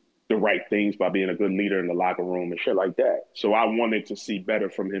 the right things, by being a good leader in the locker room and shit like that. So I wanted to see better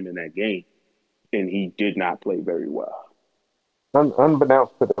from him in that game. And he did not play very well.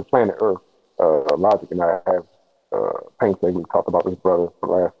 Unbeknownst to the planet Earth, Logic and I have painstakingly talked about this brother for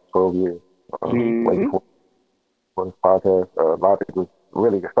the last 12 years. Hmm. Way Mm-hmm. before this podcast, Logic was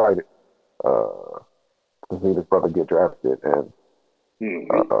really excited uh, to see this brother get drafted, and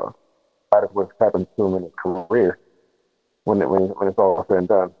Mm-hmm. excited what's happened to him in his career when it's all said and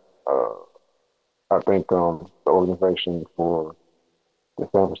done. Uh, I think the organization for the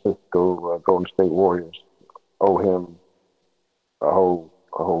San Francisco Golden State Warriors owe him a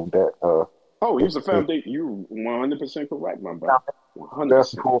whole debt. Oh, It's, he's a it's foundation. You 100% correct, my brother.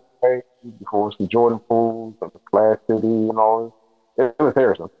 just 100%. before some Jordan Pools and Splash City and all this. It was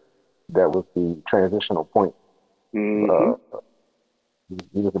Harrison that was the transitional point. Mm-hmm. Uh,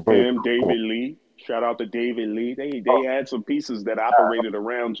 he was a bridge Him, point. David Lee. Shout out to David Lee. They Oh, had some pieces that operated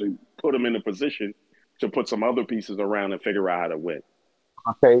around to put him in a position to put some other pieces around and figure out how to win.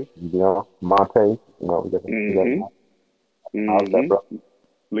 Monte, we got Mm-hmm. out that brother. Mm-hmm.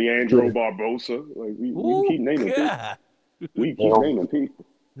 Leandro You Barbosa. Like we can Oh keep naming people. God. We keep know, naming people.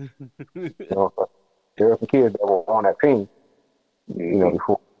 there were some kids that were on that team, Mm-hmm.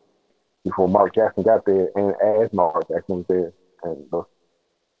 before Mark Jackson got there, and as Mark Jackson was there, and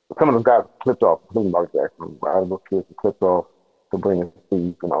some of those guys clipped off, including Mark Jackson. A lot of those kids were clipped off to bring in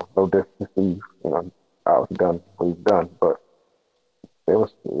Steve. No distance to Steve. I was done what he's done, but it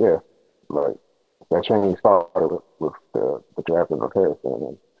was like that change started with the drafting of Harrison,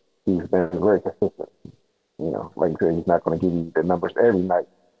 and he's been very consistent. Like you said, he's not going to give you the numbers every night,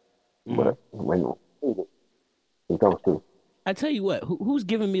 Hmm. but when he comes to, I tell you what, who's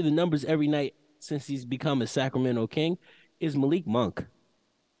giving me the numbers every night since he's become a Sacramento King is Malik Monk.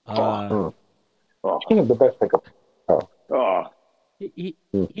 Oh, Uh, mm, oh, he's the best pickup. Uh, oh. he he,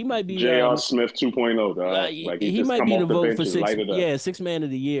 mm, he might be J.R. Smith 2.0, dog. Like he he just might come be the off the vote for bench and six light it up. yeah 6 man of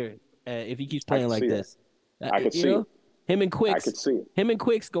the year if he keeps I playing could like see that. this. I could You see know, it. him and I could Quicks. see it. Him and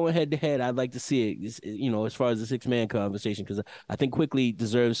Quicks going head to head. I'd like to see it. As far as the 6 man conversation, because I think Quickly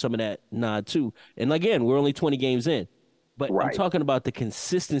deserves some of that nod too. And again, we're only 20 games in, but I'm Right. talking about the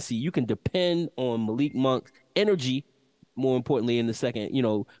consistency. You can depend on Malik Monk's energy, more importantly, in the second,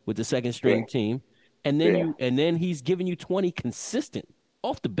 with the second Yeah. string team, and then Yeah. he's giving you 20 consistent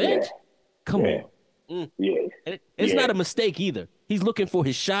off the Yeah. bench. Come Yeah. on. Mm. Yeah. And it's Yeah. not a mistake either. He's looking for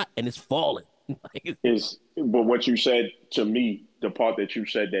his shot and it's falling. But what you said to me, the part that you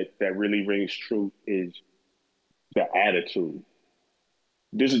said that really rings true is the attitude.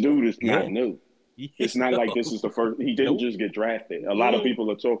 This dude is not Yeah. new. It's not like this is the first. He didn't Nope. just get drafted. A lot of Mm,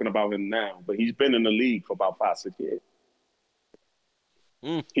 people are talking about him now, but he's been in the league for about 5, 6 years.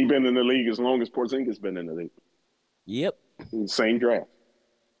 mm. He's been in the league as long as Porzingis been in the league. Yep. Same draft.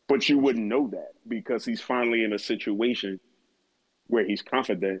 But you wouldn't know that because he's finally in a situation where he's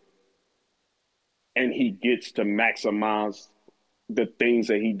confident and he gets to maximize the things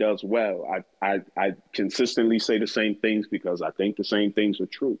that he does well. I consistently say the same things because I think the same things are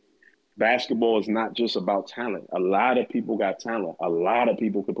true. Basketball is not just about talent. A lot of people got talent. A lot of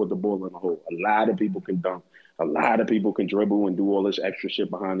people can put the ball in the hole. A lot of people can dunk. A lot of people can dribble and do all this extra shit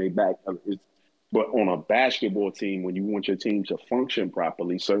behind their back. But on a basketball team, when you want your team to function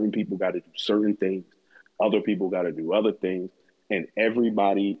properly, certain people got to do certain things. Other people got to do other things. And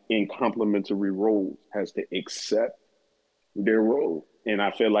everybody in complementary roles has to accept their role. And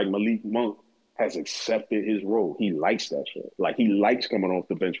I feel like Malik Monk has accepted his role. He likes that shit. Like he likes coming off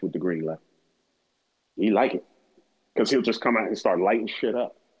the bench with the green light. He like it because he'll just come out and start lighting shit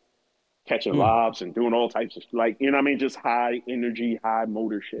up, catching Mm. lobs and doing all types of like what I mean, just high energy, high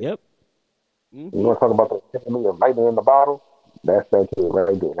motor shit. Yep. You Mm-hmm. want to talk about the epitome of lightning in the bottle? That's that kid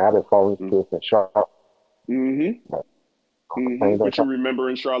right there. Now they're falling to and sharp. Mm-hmm. Like, Mm-hmm. things But like you that. remember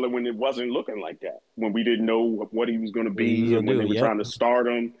in Charlotte when it wasn't looking like that, when we didn't know what he was going to What he was be, gonna and when do? they were Yep. trying to start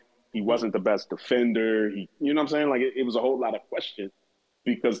him, he Mm-hmm. wasn't the best defender. You know what I'm saying? Like it was a whole lot of questions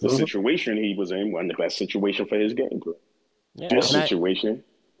because the Mm-hmm. situation he was in wasn't the best situation for his game plan. Yeah, This situation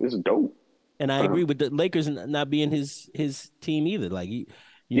is dope and I for agree him. with the Lakers not being his team either. Like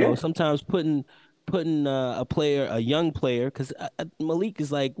Yeah, sometimes putting a player, a young player, because Malik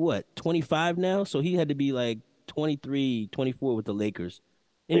is like what 25 now, so he had to be like 23, 24 with the Lakers.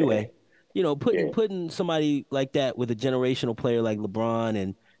 yeah, Anyway, putting yeah. putting somebody like that with a generational player like LeBron,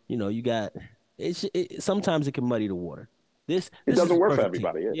 and you got sometimes it can muddy the water. This It this is doesn't a work for perfect team.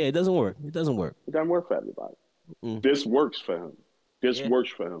 everybody. Yeah, Yeah, it doesn't work. It doesn't work. it doesn't work for everybody. Mm, This works for him. This yeah, works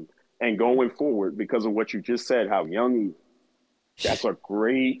for him. And going forward, because of what you just said, how young he is, that's a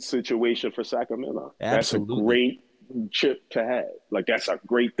great situation for Sacramento. That's a absolutely. great chip to have. Like that's a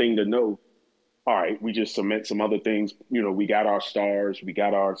great thing to know. All right, we just cement some other things. We got our stars, we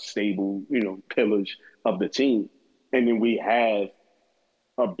got our stable, pillars of the team, and then we have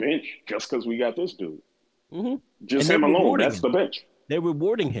a bench just because we got this dude. Hmm. Just And they're him alone. rewarding That's him. the bench. They're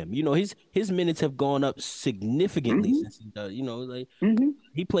rewarding him. His minutes have gone up significantly Mm-hmm. since like Mm-hmm.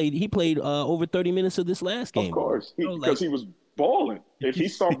 he played over 30 minutes of this last Of game. course, because Like he was balling. If he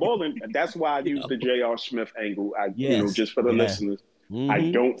start balling, that's why I you use know, the J.R. Smith angle. yes, Just for the yeah. listeners, I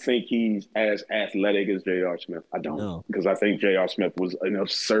Mm-hmm. don't think he's as athletic as J.R. Smith. I don't, No. because I think J.R. Smith was an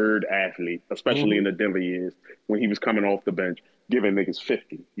absurd athlete, especially Mm-hmm. in the Denver years when he was coming off the bench, giving niggas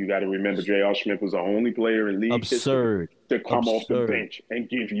 50. You got to remember, J.R. Smith was the only player in league history Absurd. to come off the Absurd. bench and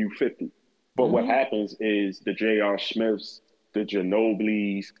give you 50. But what Mm-hmm. happens is the J.R. Smiths, the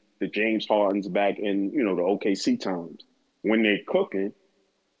Ginobili's, the James Hardens back in the OKC times. When they're cooking,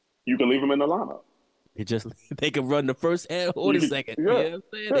 you can leave them in the lineup. It just they can run the first and or You the could, second. yeah, You know what I'm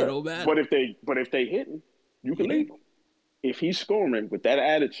saying? It yeah. don't matter. But if they hitting, you can Yeah. leave them. If he's scoring with that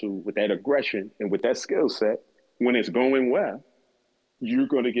attitude, with that aggression, and with that skill set, when it's going well, you're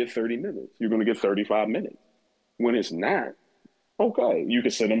going to get 30 minutes. You're going to get 35 minutes. When it's not, okay, you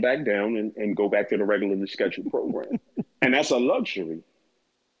can sit them back down and go back to the regularly scheduled program. And that's a luxury.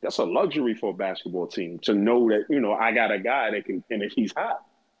 That's a luxury for a basketball team to know that, I got a guy that can, and if he's hot,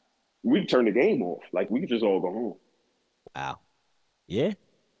 we can turn the game off. Like we can just all go home. Wow. Yeah.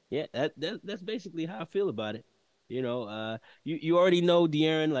 Yeah. That's basically how I feel about it. You already know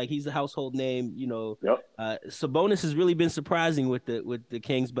De'Aaron, like he's a household name. Yep. Sabonis has really been surprising with the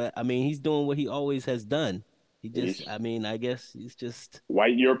Kings, but I mean he's doing what he always has done. He just, He's I mean, I guess he's just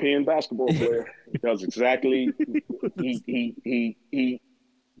white European basketball player. He does exactly. He.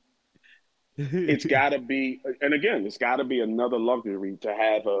 It's got to be, and again, it's got to be another luxury to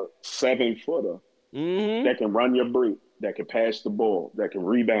have a 7-footer hmm that can run your break, that can pass the ball, that can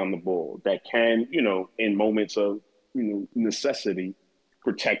rebound the ball, that can, in moments of, necessity,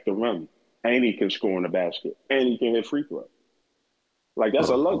 protect the run. And he can score in the basket. And he can hit free throws. Like, that's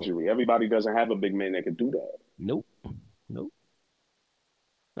a Mm-hmm. luxury. Everybody doesn't have a big man that can do that. Nope. Nope.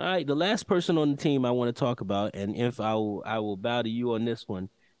 All right, the last person on the team I want to talk about, and if I will bow to you on this one,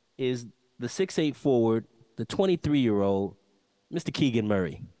 is the 6'8" forward, the 23-year-old Mr. Keegan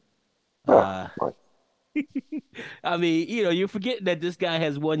Murray. Yeah, Uh, like, I mean, you're forgetting that this guy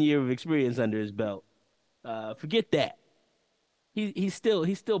has 1 year of experience under his belt. Forget that. He's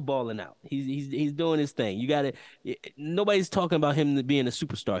still balling out. He's doing his thing. You got to. Nobody's talking about him being a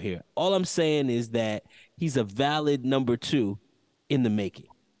superstar here. All I'm saying is that he's a valid number two in the making.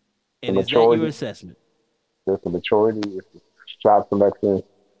 the And is that your maturity, assessment? just the maturity, it's the shot selection.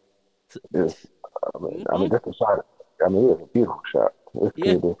 Is I mean, Mm-hmm. just a shot. I mean, it's a beautiful shot. This Yeah.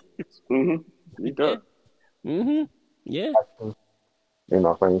 kid is, Mm-hmm. He Yeah. does. Mm-hmm. Yeah. saying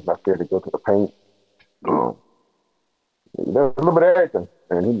he's not scared to go to the paint. Nope. Um, he does a little bit of everything,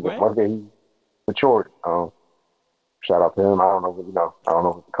 and Right. once again he matured. Shout out to him. I don't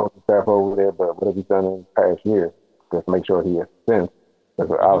know if the coaching staff over there, but what have he done in the past year just to make sure he ascends?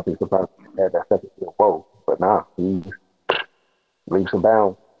 Because Mm-hmm. obviously sometimes he had that second year whoa, but now he's leaps and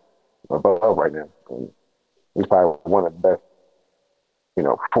bounds above right now. And he's probably one of the best,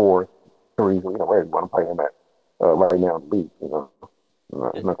 4 3s, where you want to play him at right now in the league.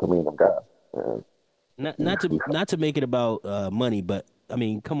 Not to mean them guys. And Not he's, not to he's not to make it about money, but I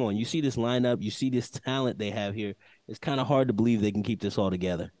mean, come on, you see this lineup, you see this talent they have here. It's kind of hard to believe they can keep this all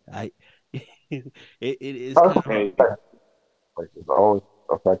together. It is oh, it's kind a of hard. Hey, sacrifice. There's always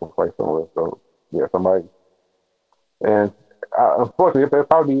a sacrifice somewhere. So yeah, somebody. And unfortunately, it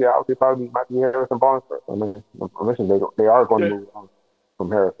probably might be Harrison Barnes first. I mean, listen, they are going to yeah, move on.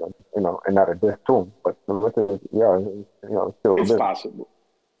 from Harrison, and not a diss to him, but yeah, it's still It's business. possible.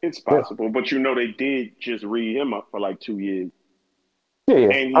 It's Yeah, possible. But they did just read him up for like 2 years. yeah, yeah.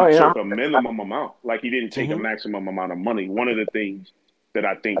 And he I mean, took a minimum amount. Like he didn't take a Hmm. maximum amount of money. One of the things that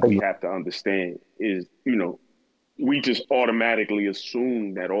I I think we think have to understand is, we just automatically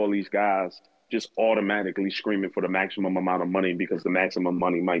assume that all these guys just automatically screaming for the maximum amount of money because the maximum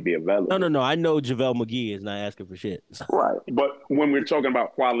money might be No, no, available. no. I know JaVale McGee is not asking for shit. Right. But when we're talking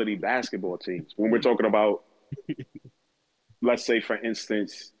about quality basketball teams, when we're talking about, let's say, for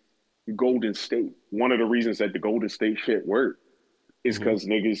instance, Golden State, one of the reasons that the Golden State shit worked is Hmm. because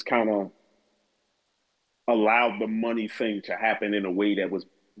niggas kind of allowed the money thing to happen in a way that was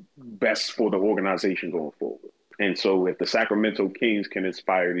best for the organization going forward. And so if the Sacramento Kings can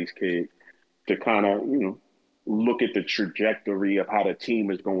inspire these kids to kind of, look at the trajectory of how the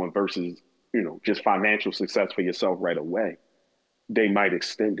team is going versus, just financial success for yourself right away, they might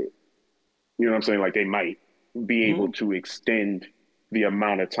extend it. You know what I'm saying? Like they might be able Hmm. to extend the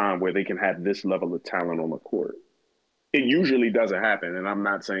amount of time where they can have this level of talent on the court. It usually doesn't happen. And I'm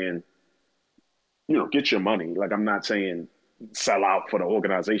not saying, get your money. Like I'm not saying sell out for the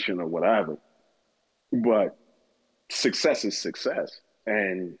organization or whatever, but success is success.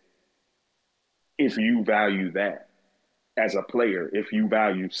 And if you value that as a player, if you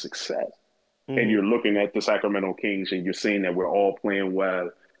value success, and Hmm. you're looking at the Sacramento Kings and you're seeing that we're all playing well,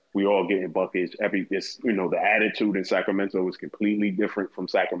 we all getting buckets. The attitude in Sacramento is completely different from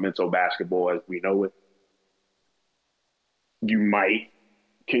Sacramento basketball as we know it. You might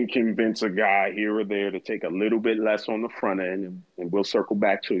can convince a guy here or there to take a little bit less on the front end, and we'll circle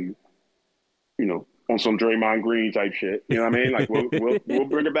back to you. On some Draymond Green type shit. You know what I mean? Like we'll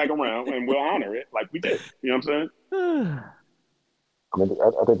bring it back around and we'll honor it like we did. You know what I'm saying? I mean,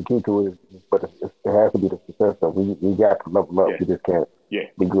 I think the key to it is, but it has to be the success. So we got to level up. Yeah, We just can't yeah,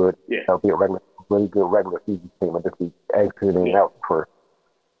 be good. yeah, Be a really good regular season team and just be exiting yeah, out for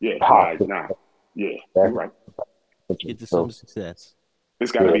yeah. toxic. Nah. Yeah, you're That's right. Get to some so success.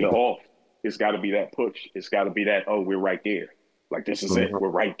 It's got to yeah. be the off. It's got to be that push. It's got to be that, oh, we're right there. Like, this is it. Mm-hmm. We're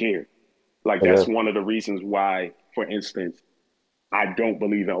right there. Like, Yeah. that's one of the reasons why, for instance, I don't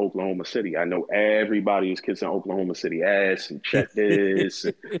believe in Oklahoma City. I know everybody is kissing Oklahoma City ass and check this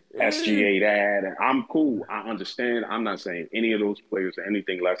and SGA that. And I'm cool. I understand. I'm not saying any of those players are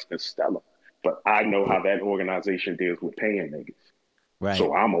anything less than stellar. But I know how that organization deals with paying niggas. Right.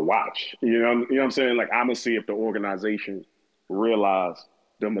 So I'm a watch. You know what I'm saying? Like I'm gonna see if the organization realized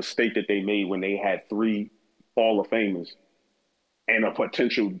the mistake that they made when they had three Hall of Famers and a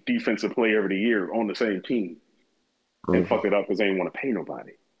potential defensive player of the year on the same team and Mm-hmm. fuck it up because they didn't want to pay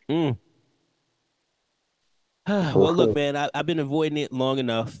nobody. Mm. We'll Well, look, see. man, I've been avoiding it long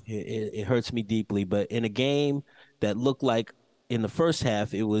enough. It hurts me deeply. But in a game that looked like in the first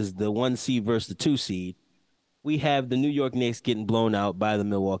half, it was the 1 seed versus the 2 seed. We have the New York Knicks getting blown out by the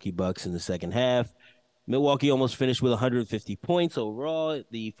Milwaukee Bucks in the second half. Milwaukee almost finished with 150 points overall.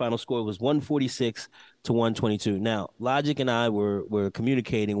 The final score was 146 to 122. Now, Logic and I were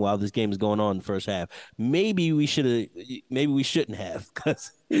communicating while this game is going on in the first half. Maybe we shouldn't have,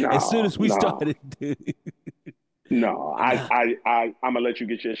 because as soon No, as we no, started, no. nah. I'm gonna let you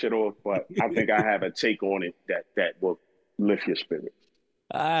get your shit off, but I think I have a take on it that will lift your spirit.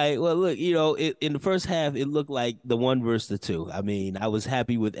 All right. Well, look, in the first half, it looked like the one versus the two. I mean, I was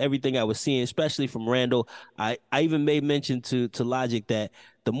happy with everything I was seeing, especially from Randall. I even made mention to Logic that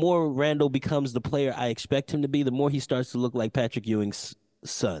the more Randall becomes the player I expect him to be, the more he starts to look like Patrick Ewing's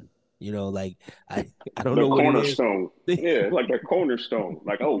son. Like I, I don't The know what it is. cornerstone, yeah, like the cornerstone.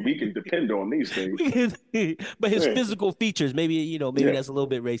 Like, oh, we can depend on these things. But his Yeah, physical features, maybe yeah, that's a little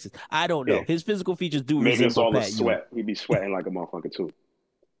bit racist. I don't yeah. know. His physical features do Maybe it's resemble all the Pat Ewing. sweat. He'd be sweating like a motherfucker too.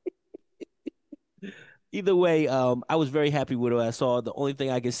 Either way, I was very happy with what I saw. The only thing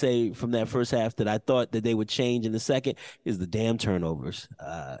I could say from that first half that I thought that they would change in the second is the damn turnovers.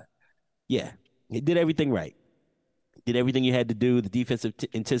 Yeah, it did everything right. Did everything you had to do. The defensive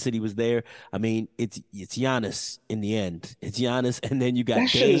intensity was there. I mean, it's Giannis in the end. It's Giannis, and then you That got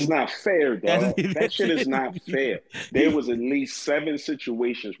shit is Dame. not fair, That's dog. That that's shit is not fair. There was at least 7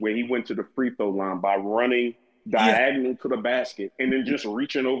 situations where he went to the free throw line by running yeah. diagonal to the basket and then just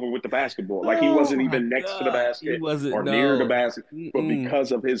reaching over with the basketball. Like he Oh wasn't my even next to the God, he basket wasn't. or near the No. basket, but Mm-mm.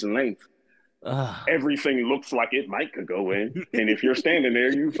 because of his length, everything looks like it might could go in. And if you're standing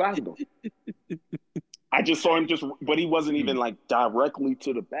there, you fouled him. I just saw him but he wasn't even like directly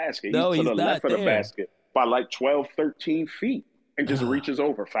to the basket. He's No, to the he's left not of the there. basket by like 12, 13 feet and just reaches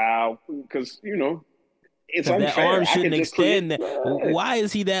over foul because, it's Because that unfair. arm I shouldn't could just create. extend. That. Why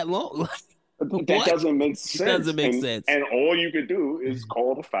is he that long? That What? doesn't make It doesn't sense. make And sense. and all you could do is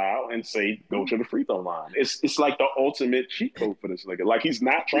call the foul and say go to the free throw line. It's like the ultimate cheat code for this nigga. Like he's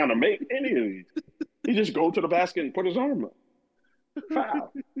not trying to make any of these. He just go to the basket and put his arm up.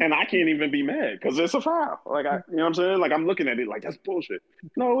 Foul. And I can't even be mad because it's a foul. Like you know what I'm saying? Like I'm looking at it like that's bullshit.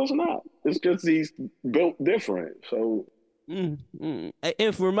 No, it's not. It's just he's built different. So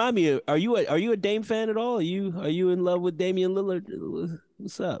If remind me, are you a Dame fan at all? Are you in love with Damian Lillard?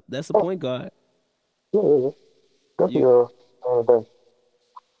 What's up? That's the point guard. Yeah, yeah, yeah. You Definitely thing.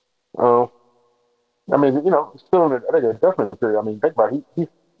 Um, I mean, still in I think a definite period. I mean, think about it. He's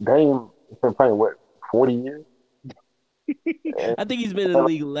Dame has been playing what 40 years, and I think he's been in the never,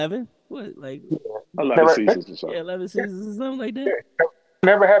 league 11. What, like, yeah, 11 never, seasons or yeah, so. 11 seasons or something like that. yeah,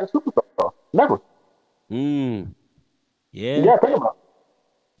 never had a superstar. Never. Mm, You yeah, gotta think about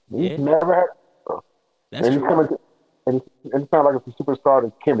it. He's yeah, never had a superstar. that's And he's true. coming to, and it's not like it's a superstar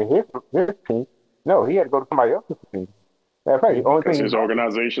that came to his team. No, he had to go to somebody else's team. Matter of fact, the only Because thing he his got was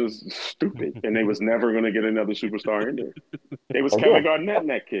organization's stupid and they was never going to get another superstar in there. It was Kevin again. Garnett and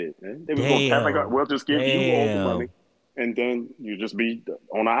that kid, man. They was going, Kevin Garnett, Damn, we'll just give you all the money. damn. And then you just be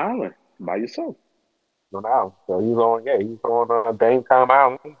on an island by yourself. On the island. So he's on Dame Time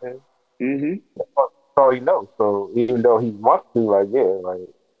Island, and Mm-hmm. that's all he knows. So even though he wants to,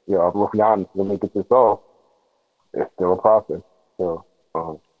 I'm with Giannis to make it this off, it's still a process. So,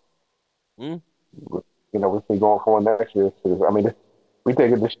 Mm, we'll see going forward next year. So, I mean, we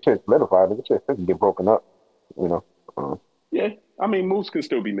think if this shit solidified, this shit can get broken up. You know, um, Yeah. I mean, moves can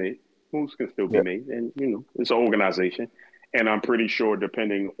still be made. Moves can still be yeah, made. And, it's an organization. And I'm pretty sure,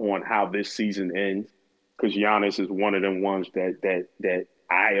 depending on how this season ends, because Giannis is one of them ones that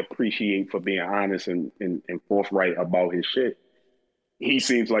I appreciate for being honest and forthright about his shit. He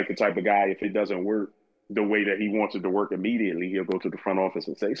seems like the type of guy, if it doesn't work the way that he wants it to work immediately, he'll go to the front office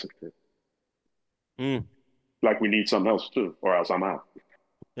and say something. mm. Like, we need something else too, or else I'm out.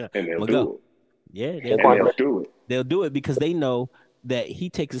 Yeah, And I'm they'll gonna go. do Yeah, it. And they'll do it. they'll do it because they know that he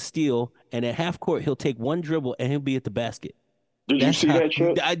takes a steal and at half court he'll take one dribble and he'll be at the basket. Did you That's see how that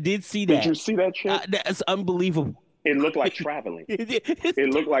shit? I did see Did you that. see that shit? That's unbelievable. It looked like traveling. It's, It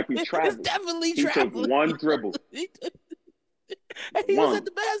looked like he it's traveled. definitely He took traveling. one dribble, And he was at one,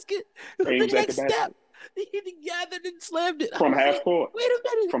 the basket. and he The was at the next step, basket he gathered and slammed it. I from was half like, court. wait a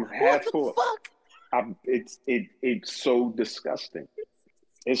minute, From what half the court. fuck? It's so disgusting.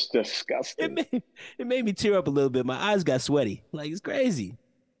 It's It disgusting. made it made me tear up a little bit. My eyes got sweaty. Like it's crazy.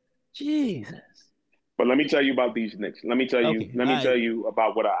 Jesus. But let me tell you about these Knicks. Let me tell you. Okay. Let me tell you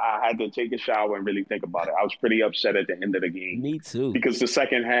about what I had to take a shower and really think about it. I was pretty upset at the end of the game Me too. because the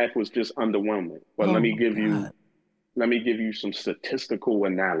second half was just underwhelming. But Oh my God. let me give you some statistical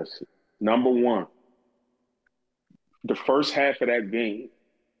analysis. Number one, the first half of that game,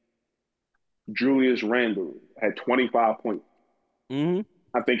 Julius Randle had 25 points. Mm-hmm.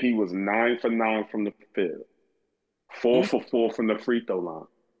 I think he was 9 for 9 from the field, four Mm-hmm. for four from the free throw line,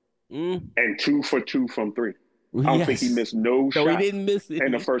 Mm-hmm. and 2 for 2 from three. I don't think he Yes. missed no No, he shots didn't miss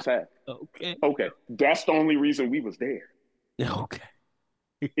in the it. first half. Okay. Okay, that's the only reason we was there Okay.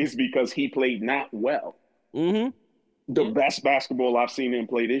 is because he played not well. Mm-hmm. The Yeah. best basketball I've seen him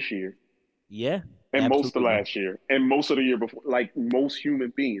play this year Yeah. and most of Absolutely. last year and most of the year before. Like most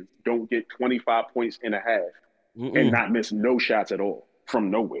human beings don't get 25 points in a half and Mm-mm. not miss no shots at all from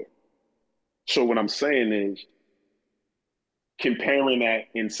nowhere. So what I'm saying is comparing that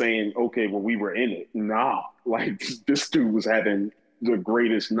and saying, okay, well, we were in it. Nah, like this dude was having the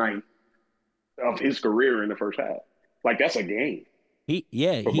greatest night of his career in the first half. Like that's a game for most He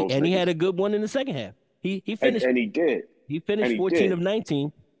niggas. had a good one in the second half. He And, finished and he did. he And finished he 14 did. of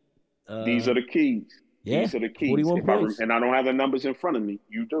 19. These are the keys. Yeah, These are the keys. 41 If I points. and I don't have the numbers in front of me,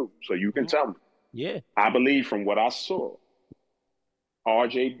 you do, so you can Mhm. tell me. Yeah. I believe from what I saw,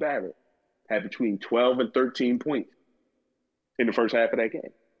 R.J. Barrett had between 12 and 13 points in the first half of that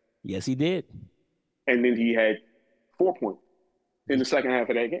game, Yes, he did. and then he had 4 points in the second half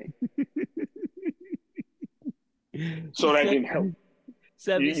of that game. So that didn't help. You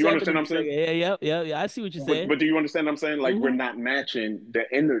Seven understand in what the I'm saying? second. Yeah. I see what you're saying. But do you understand what I'm saying? Like we're Hmm. not matching the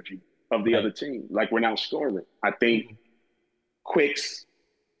energy of the Right. other team. Like we're not scoring. I think Quicks.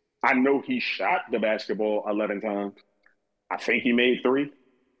 I know he shot the basketball 11 times. I think he made three.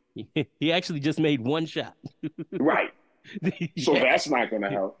 He actually just made one shot. Right. So Yeah. that's not going to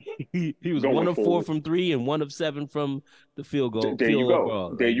help He was one going of four forward. from three and one of seven from the There you field go.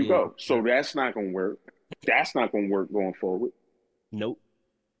 goal. There Like, you yeah. go. So that's not going to work. That's not going to work going forward. Nope.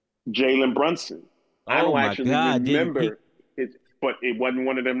 Jalen Brunson. I Oh don't my actually God. Didn't he? remember it. but it wasn't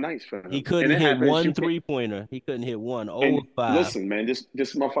one of them nights for He him. And couldn't it hit happens. one You can't. 3-pointer. He couldn't hit one. 0 And of 5. listen, man, this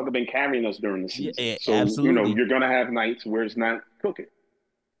motherfucker been carrying us during the Yeah, season. So absolutely. you're gonna have nights where it's not cooking.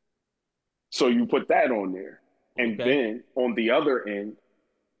 So you put that on there, and Okay. then on the other end,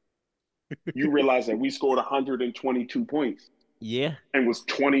 you realize that we scored 122 points Yeah. and was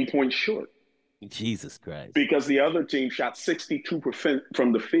 20 points short Jesus Christ. because the other team shot 62%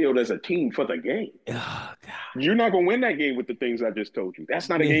 from the field as a team for the game. Oh God. You're not going to win that game with the things I just told you. That's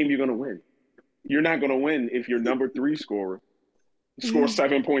not a game you're going to win. You're not going to win if your number 3 scorer scores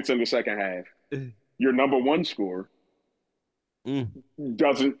 7 points in the second half. Your number 1 scorer can't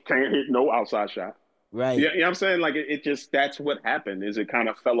hit no outside shot. Right. Yeah, you know what I'm saying? Like it just that's what happened is it kind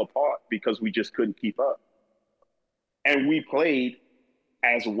of fell apart because we just couldn't keep up. And we played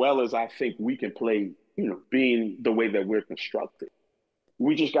as well as I think we can play, being the way that we're constructed.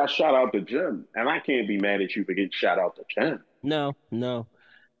 We just got shot out the gym. And I can't be mad at you for getting shot out the gym. No, no.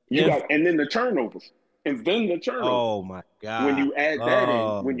 And then the turnovers. And then the turnovers. Oh my When God. you add that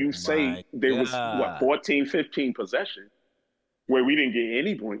in, when Oh you my say there was God. 14, 15 possessions where we didn't get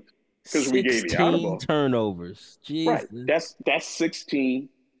any points because we gave you out of 16 ball. turnovers. Jesus. Right. That's 16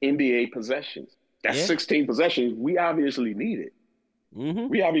 NBA possessions. That's Yeah. 16 possessions we obviously needed.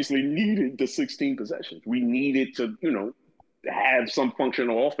 We obviously needed the 16 possessions. We needed to, have some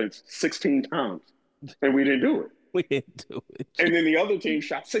functional offense 16 times. And we didn't do it. We didn't do it. And then the other team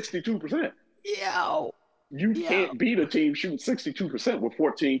shot 62%. Yo. You can't beat a team shooting 62% with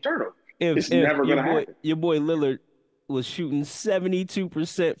 14 turnovers. It's If never going to happen. Your boy Lillard was shooting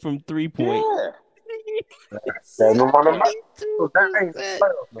 72% from 3-point. Yeah. That's that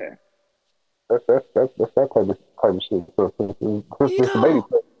type of shit. So it's the baby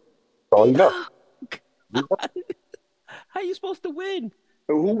play. That's all you know. How you supposed to win?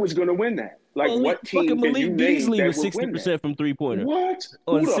 Who was going to win that? Like, what team fucking can you Malik name Beasley that was would win 60% that? from 3-pointer. What?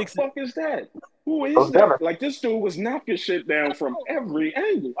 Or Who the 6 fuck is that? Who is that? Like, this dude was knocking shit down from every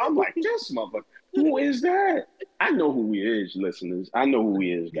angle. I'm like, this motherfucker. Who is that? I know who he is, listeners. I know who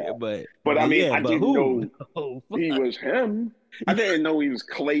he is, guys. Yeah, but I mean, I didn't who? know he was him. I didn't know he was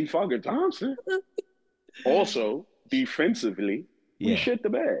Klay fucking Thompson. Also, defensively, we shit the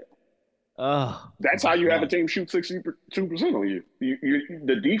bed. That's how you have a team shoot 62% on you.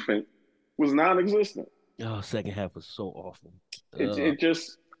 The defense was non-existent. Oh, second half was so awful.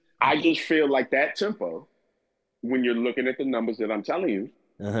 I just feel like that tempo, when you're looking at the numbers that I'm telling you,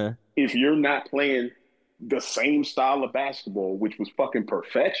 if you're not playing the same style of basketball, which was fucking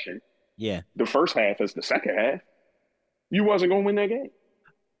perfection, the first half as the second half, you wasn't going to win that game.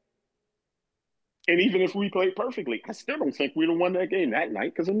 And even if we played perfectly, I still don't think we'd have won that game that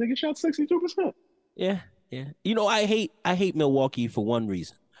night because the nigga shot 62%. Yeah. I hate Milwaukee for one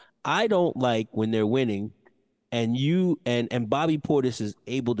reason. I don't like when they're winning and Bobby Portis is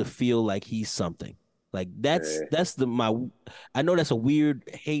able to feel like he's something. Like that's I know that's a weird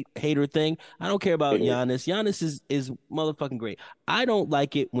hater thing. I don't care about Giannis. Giannis is motherfucking great. I don't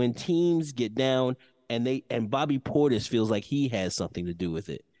like it when teams get down and Bobby Portis feels like he has something to do with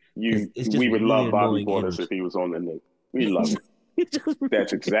it. We would love Bobby Portis if he was on the Knicks. We love him.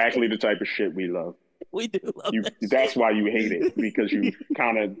 That's exactly the type of shit we love. We do love that's why you hate it, because you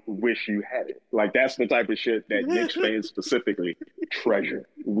kind of wish you had it. Like, that's the type of shit that Knicks fans specifically treasure.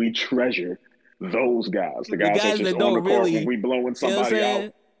 We treasure those guys. The guys that just on the court when we blowing somebody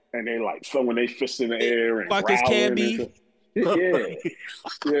out and they like throwing their fists in the air and Marcus growling.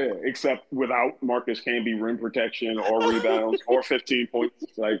 Yeah, except without Marcus Camby rim protection or rebounds or 15 points.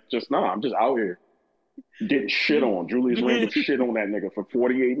 Like, I'm just out here getting shit on. Julius Randle shit on that nigga for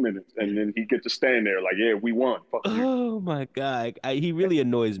 48 minutes, and then he gets to stand there like, yeah, we won. Fuck you. Oh my God, he really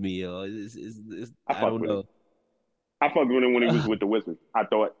annoys me, yo. I don't know. I fucked with him when he was with the Wizards. I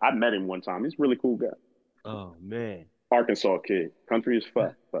met him one time. He's a really cool guy. Oh man, Arkansas kid, country as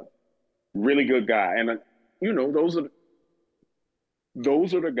fuck, but really good guy. And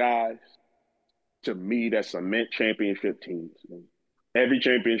those are the guys to me that cement championship teams. Man. Every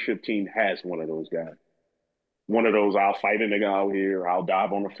championship team has one of those guys. One of those, I'll fight a nigga out here, I'll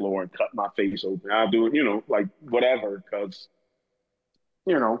dive on the floor and cut my face open. I'll do it, like whatever, because,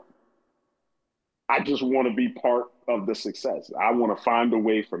 I just want to be part of the success. I want to find a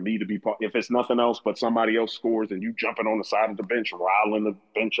way for me to be part. If it's nothing else but somebody else scores and you jumping on the side of the bench, riling the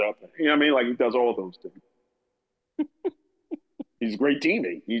bench up. You know what I mean? Like, he does all those things. He's a great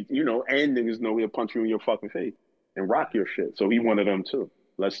teammate. And niggas know he'll punch you in your fucking face and rock your shit. So he one of them too.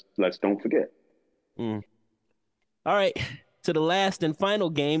 Let's don't forget. All right, to the last and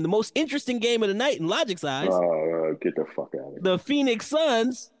final game, the most interesting game of the night in Logik's eyes. Get the fuck out of here. The Phoenix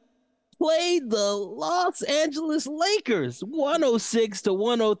Suns played the Los Angeles Lakers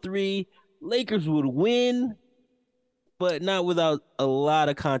 106-103. Lakers would win, but not without a lot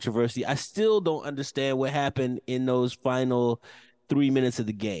of controversy. I still don't understand what happened in those final 3 minutes of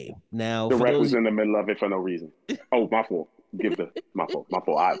the game. Now, The for ref those, was in the middle of it for no reason. Oh, my fault. My fault.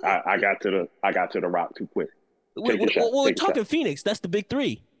 I got to the rock too quick. Take your shot. we're Take a shot. talking Phoenix. That's the big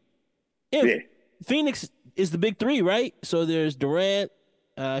three. If Yeah. Phoenix is the big three, right? So there's Durant.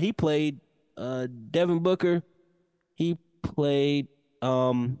 He played. Devin Booker. He played.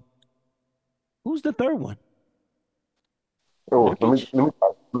 Who's the third one? Oh, Nurkic.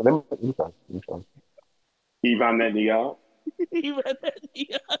 let me talk. Ivan Netanyahu.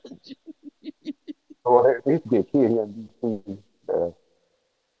 Well, there used to be a kid here in DC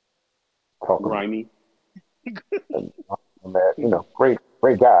talking Grimy. and that, great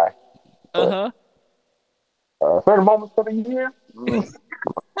guy. Uh But huh. certain moments of the year, I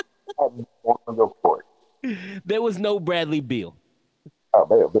want to go for it. There was no Bradley Beal. Oh,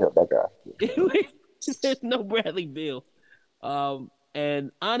 that guy. There's no Bradley Beal.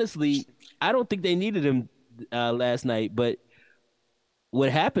 And honestly, I don't think they needed him last night. But what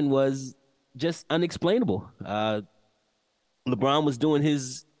happened was just unexplainable. LeBron was doing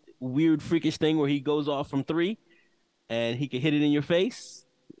his weird, freakish thing where he goes off from three and he could hit it in your face.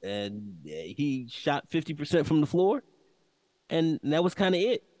 And he shot 50% from the floor. And that was kind of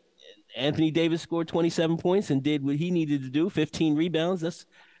it. Anthony Davis scored 27 points and did what he needed to do, 15 rebounds.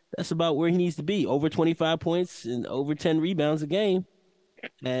 That's about where he needs to be, over 25 points and over 10 rebounds a game.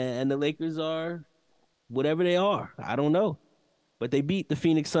 And the Lakers are whatever they are. I don't know. But they beat the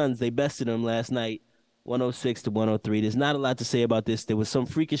Phoenix Suns. They bested them last night, 106-103. There's not a lot to say about this. There was some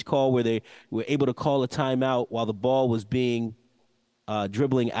freakish call where they were able to call a timeout while the ball was being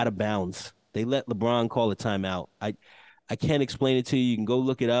dribbling out of bounds. They let LeBron call a timeout. I can't explain it to you. You can go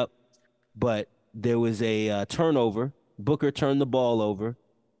look it up. But there was a turnover. Booker turned the ball over.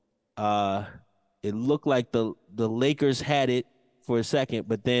 Uh, it looked like the Lakers had it for a second,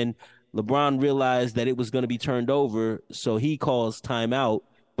 but then LeBron realized that it was going to be turned over, so he calls timeout.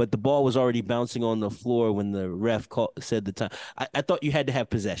 But the ball was already bouncing on the floor when the ref said the time. I thought you had to have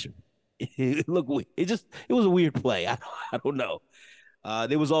possession. It looked weird. It was a weird play. I don't know.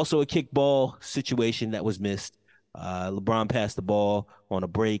 There was also a kickball situation that was missed. LeBron passed the ball on a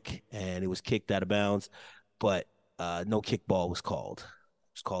break and it was kicked out of bounds, but no kickball was called.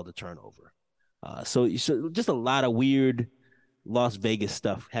 It was called a turnover. So just a lot of weird Las Vegas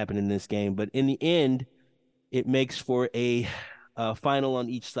stuff happened in this game. But in the end, it makes for a final on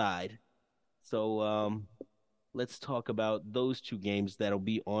each side. So let's talk about those two games that'll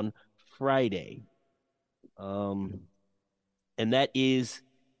be on Friday. And that is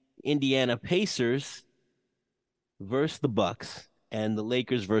Indiana Pacers versus the Bucks and the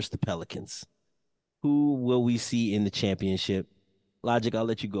Lakers versus the Pelicans. Who will we see in the championship? Logic, I'll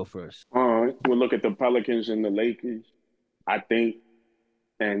let you go first. All right. We'll look at the Pelicans and the Lakers. I think,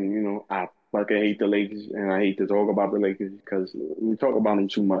 and I fucking hate the Lakers, and I hate to talk about the Lakers because we talk about them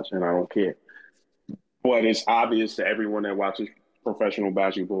too much, and I don't care. But it's obvious to everyone that watches professional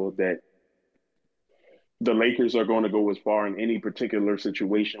basketball that the Lakers are going to go as far in any particular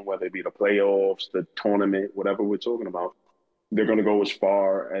situation, whether it be the playoffs, the tournament, whatever we're talking about. They're going to go as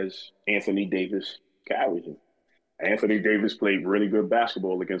far as Anthony Davis carries them. Anthony Davis played really good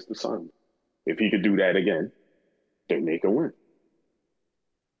basketball against the Suns. If he could do that again, then they can win.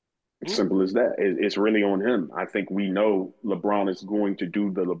 It's simple as that. It's really on him. I think we know LeBron is going to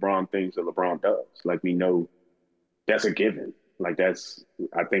do the LeBron things that LeBron does. Like, we know that's a given. I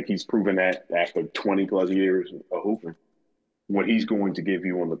think he's proven that after 20 plus years of hooping, what he's going to give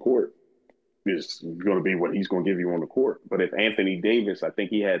you on the court is going to be what he's going to give you on the court. But if Anthony Davis, I think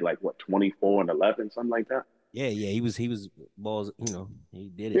he had 24 and 11, something like that. Yeah, he was balls. He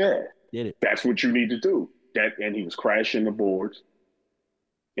did it. Yeah, Did it. that's what you need to do. And he was crashing the boards,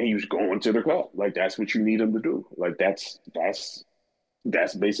 and he was going to the cup. That's what you need him to do. That's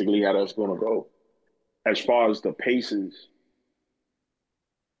basically how that's going to go. As far as the Pacers,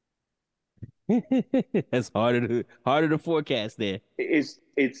 That's harder to forecast there.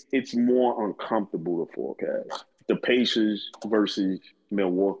 it's more uncomfortable to forecast. The Pacers versus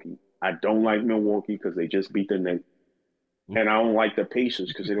Milwaukee. I don't like Milwaukee because they just beat the Knicks, and I don't like the Pacers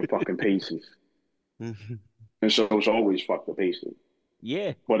because they're the fucking Pacers. And so it's always fuck the Pacers.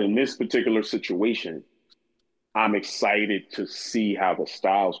 Yeah. But in this particular situation, I'm excited to see how the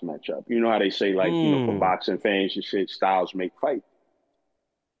styles match up. You know how they say, for boxing fans and shit, styles make fight.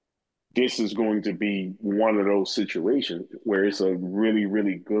 This is going to be one of those situations where it's a really,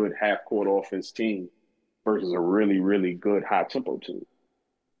 really good half-court offense team versus a really, really good high-tempo team.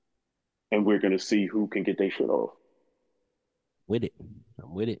 and we're going to see who can get their shit off. With it.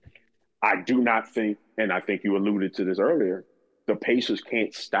 I'm with it. I do not think, and I think you alluded to this earlier, the Pacers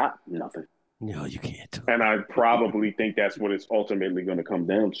can't stop nothing. No, you can't. And I probably think that's what it's ultimately going to come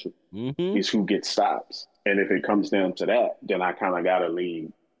down to Mm-hmm. is who gets stops. And if it comes down to that, then I kind of got to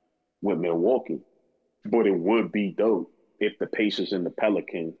lean with Milwaukee. But it would be dope if the Pacers and the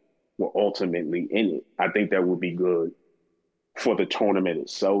Pelicans were ultimately in it. I think that would be good for the tournament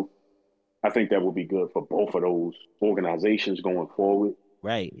itself. I think that would be good for both of those organizations going forward.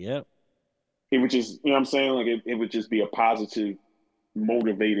 Right. Yep. It would just, you know what I'm saying? Like it would just be a positive,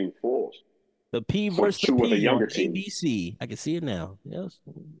 motivating force The P for versus the two of the P younger on teams. ABC. I can see it now. Yes.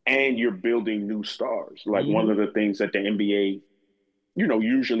 And you're building new stars. Like one Mm-hmm. of the things that the NBA,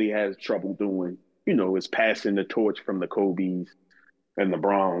 usually has trouble doing, is passing the torch from the Kobe's and the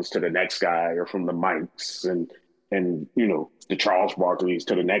Browns to the next guy, or from the Mikes and the Charles Barkley's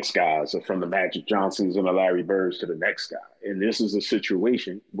to the next guys, or from the Magic Johnsons and the Larry Birds to the next guy. And this is a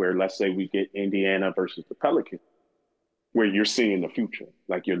situation where, let's say, we get Indiana versus the Pelicans, where you're seeing the future.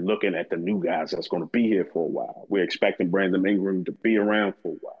 Like you're looking at the new guys that's going to be here for a while. We're expecting Brandon Ingram to be around for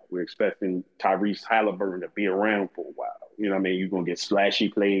a while. We're expecting Tyrese Halliburton to be around for a while. You know what I mean? You're going to get splashy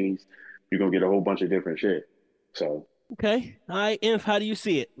plays. You're going to get a whole bunch of different shit. So Okay. All right, Inf, how do you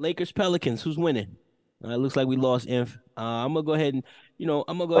see it? Lakers, Pelicans, who's winning? It looks like we lost Inf. I'm gonna go ahead and,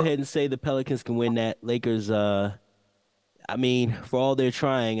 I'm gonna go ahead and say the Pelicans can win that. Lakers, I mean, for all they're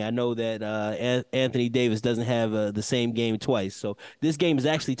trying, I know that Anthony Davis doesn't have the same game twice. So this game is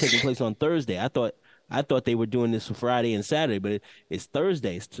actually taking place on Thursday. I thought they were doing this for Friday and Saturday, but it's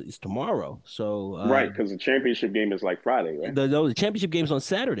Thursday. It's tomorrow. So right, because the championship game is like Friday, right? the championship game's on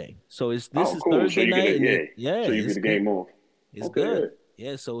Saturday. So this Oh, is cool. So Thursday you get night, it, and yeah. yeah, So you get it's the good. game off. It's Okay, good. yeah.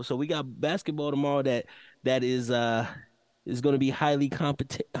 Yeah, so we got basketball tomorrow that is going to be highly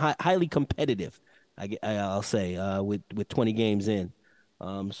competitive. I'll say with 20 games in.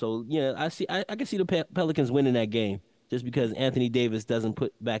 So yeah, I can see the Pelicans winning that game just because Anthony Davis doesn't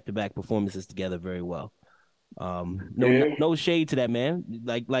put back-to-back performances together very well. Yeah, No shade to that man.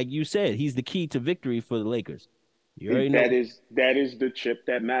 Like you said, he's the key to victory for the Lakers. You already know. that is the chip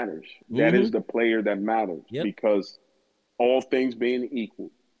that matters. That is Mm-hmm. the player that matters Yep. because all things being equal,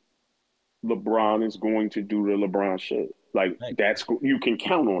 LeBron is going to do the LeBron shit. Like Right. you can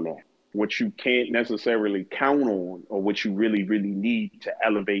count on that. What you can't necessarily count on, or what you really, really need to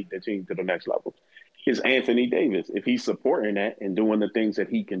elevate the team to the next level, is Anthony Davis. If he's supporting that and doing the things that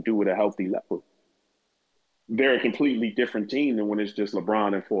he can do at a healthy level, they're a completely different team than when it's just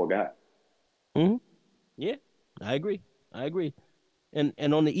LeBron and four guys. Mm-hmm. Yeah, I agree. I agree. And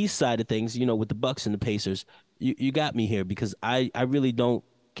on the east side of things, with the Bucks and the Pacers, you got me here because I really don't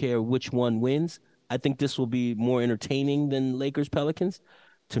care which one wins. I think this will be more entertaining than Lakers Pelicans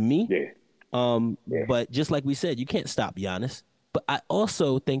to me. Yeah, yeah. But just like we said, you can't stop Giannis. But I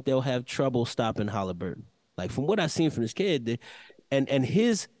also think they'll have trouble stopping Halliburton. Like from what I've seen from this kid, and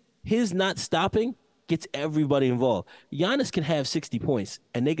his not stopping gets everybody involved. Giannis can have 60 points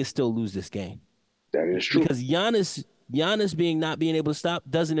and they can still lose this game That is true. because Giannis being not being able to stop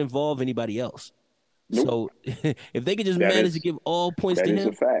doesn't involve anybody else. Nope. So if they could just That manage to is give all points that to is a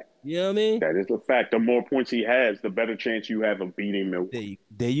him, fact. you know what I mean? That is a fact. The more points he has, the better chance you have of beating Milwaukee.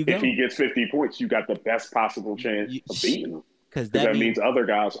 There you If he go. gets 50 points, you got the best possible chance of beating him, Because because that that means means other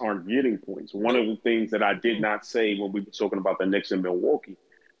guys aren't getting points. One of no. the things that I did not say when we were talking about the Knicks and Milwaukee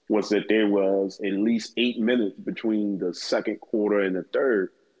was that there was at least 8 minutes between the second quarter and the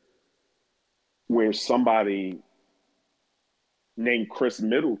third where somebody named Chris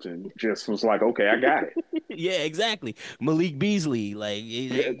Middleton just was like, okay, I got it. Yeah, exactly. Malik Beasley, like he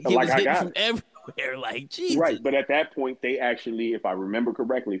Like, was I hitting got from it. everywhere. Like Jesus. Right. But at that point, they actually, if I remember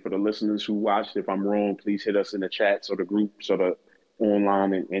correctly, for the listeners who watched, if I'm wrong, please hit us in the chats or the groups or the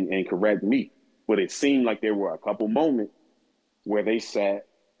online and correct me. But it seemed like there were a couple moments where they sat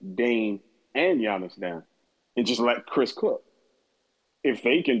Dame and Giannis down and just let Chris cook. If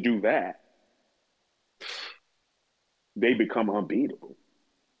they can do that, they become unbeatable.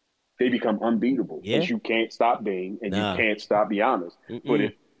 They become unbeatable Yeah. because you can't stop Dame and you Nah. can't stop Giannis. But Mm-mm.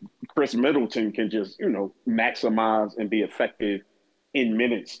 if Chris Middleton can just, maximize and be effective in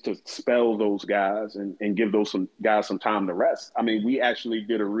minutes to spell those guys and give those some guys some time to rest. I mean, we actually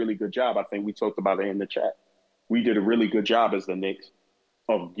did a really good job. I think we talked about it in the chat. We did a really good job as the Knicks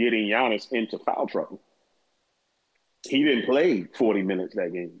of getting Giannis into foul trouble. He didn't play 40 minutes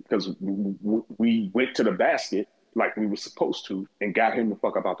that game because we went to the basket like we were supposed to and got him the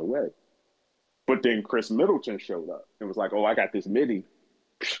fuck up out the way. But then Chris Middleton showed up and was like, oh, I got this midi.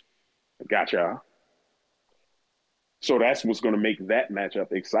 I got y'all. So that's what's going to make that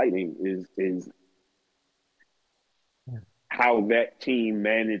matchup exciting is how that team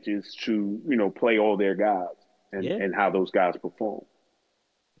manages to, play all their guys and, Yeah. and how those guys perform.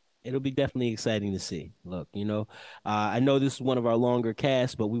 It'll be definitely exciting to see. Look, I know this is one of our longer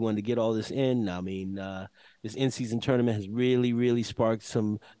casts, but we wanted to get all this in. I mean, this in-season tournament has really, really sparked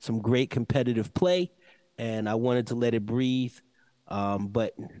some great competitive play, and I wanted to let it breathe.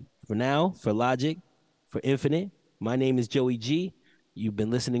 But for now, for Logic, for Infinite, my name is Joey G. You've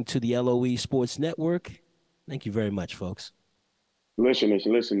been listening to the LOE Sports Network. Thank you very much, folks. Listeners.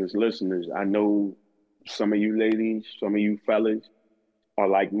 I know some of you ladies, some of you fellas are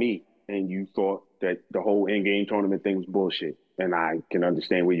like me, and you thought that the whole in-game tournament thing was bullshit. And I can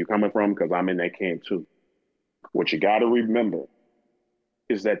understand where you're coming from because I'm in that camp too. What you got to remember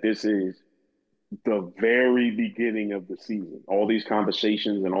is that this is the very beginning of the season. All these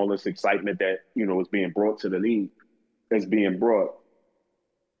conversations and all this excitement that is being brought to the league is being brought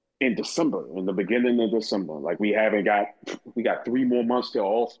in December, in the beginning of December. Like we got 3 more months till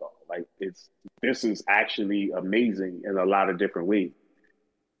All Star. Like this is actually amazing in a lot of different ways.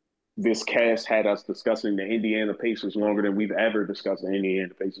 This cast had us discussing the Indiana Pacers longer than we've ever discussed the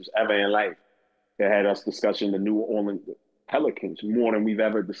Indiana Pacers ever in life. It had us discussing the New Orleans Pelicans more than we've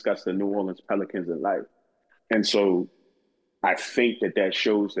ever discussed the New Orleans Pelicans in life. And so I think that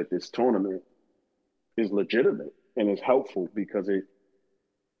shows that this tournament is legitimate and is helpful because it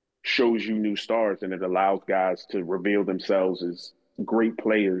shows you new stars and it allows guys to reveal themselves as great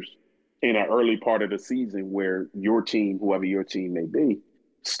players in an early part of the season where your team, whoever your team may be,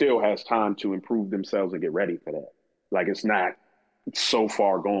 still has time to improve themselves and get ready for that. Like it's not so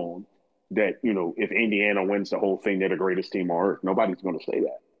far gone that, if Indiana wins the whole thing, they're the greatest team on earth. Nobody's going to say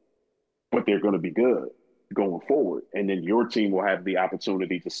that, but they're going to be good going forward. And then your team will have the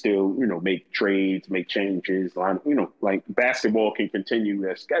opportunity to still, make trades, make changes. Like basketball can continue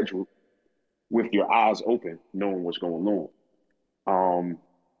as scheduled with your eyes open, knowing what's going on.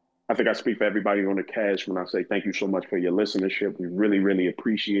 I think I speak for everybody on the cast when I say thank you so much for your listenership. We really, really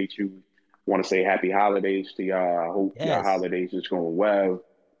appreciate you. Want to say happy holidays to y'all. I hope y'all Yes. holidays is going well.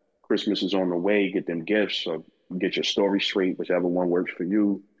 Christmas is on the way. Get them gifts or get your story straight, whichever one works for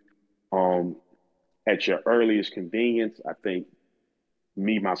you. Um, at your earliest convenience, I think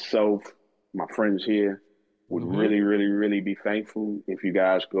me, myself, my friends here would Mm-hmm. really, really, really be thankful if you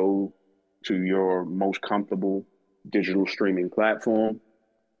guys go to your most comfortable digital streaming platform,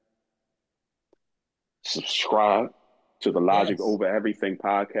 subscribe to the Logic Yes. Over Everything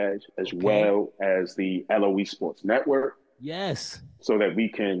podcast, as Okay. well as the LOE Sports Network, Yes. so that we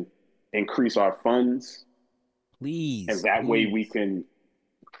can increase our funds. And Please, that way we please. can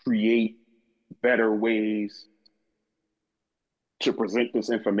create better ways to present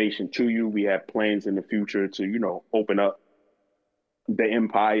this information to you. We have plans in the future to, open up the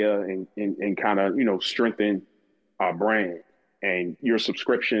empire and kind of, strengthen our brand. And your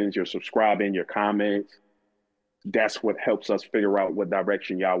subscriptions, your subscribing, your comments, that's what helps us figure out what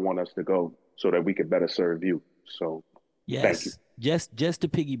direction y'all want us to go so that we can better serve you. So thank you. Yes. Just to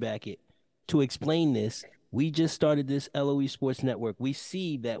piggyback it, to explain this, we just started this LOE Sports Network. We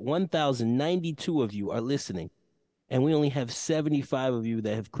see that 1,092 of you are listening, and we only have 75 of you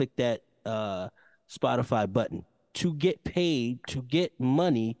that have clicked that Spotify button. To get paid, to get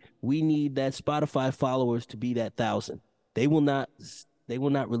money, we need that Spotify followers to be that 1,000. They will not they will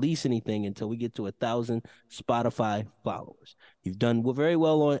not release anything until we get to 1,000 Spotify followers. You've done very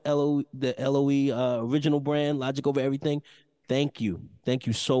well on the LOE original brand, Logic Over Everything. Thank you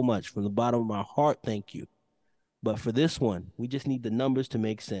so much from the bottom of my heart. Thank you. But for this one, we just need the numbers to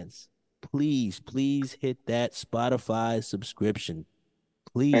make sense. Please hit that Spotify subscription. And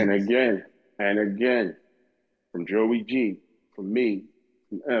Please. again, and again, from Joey G, from me,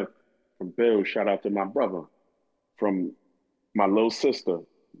 from F, from Bill, shout out to my brother, from my little sister,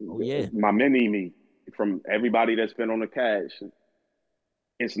 Oh yeah. my mini me, from everybody that's been on the cash.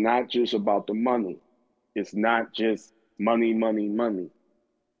 It's not just about the money. It's not just money, money, money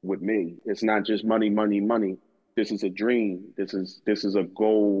with me. It's not just money, money, money. This is a dream. This is a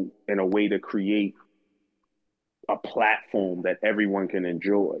goal and a way to create a platform that everyone can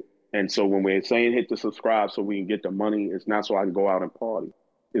enjoy. And so when we're saying hit the subscribe so we can get the money, it's not so I can go out and party.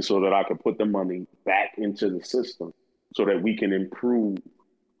 It's so that I can put the money back into the system so that we can improve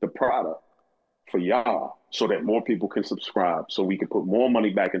the product for y'all so that more people can subscribe, so we can put more money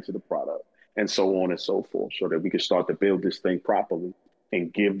back into the product and so on and so forth, so that we can start to build this thing properly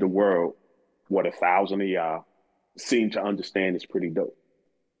and give the world what 1,000 of y'all seem to understand is pretty dope.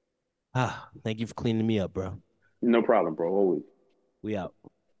 Thank you for cleaning me up, bro. No problem, bro. Always. We out.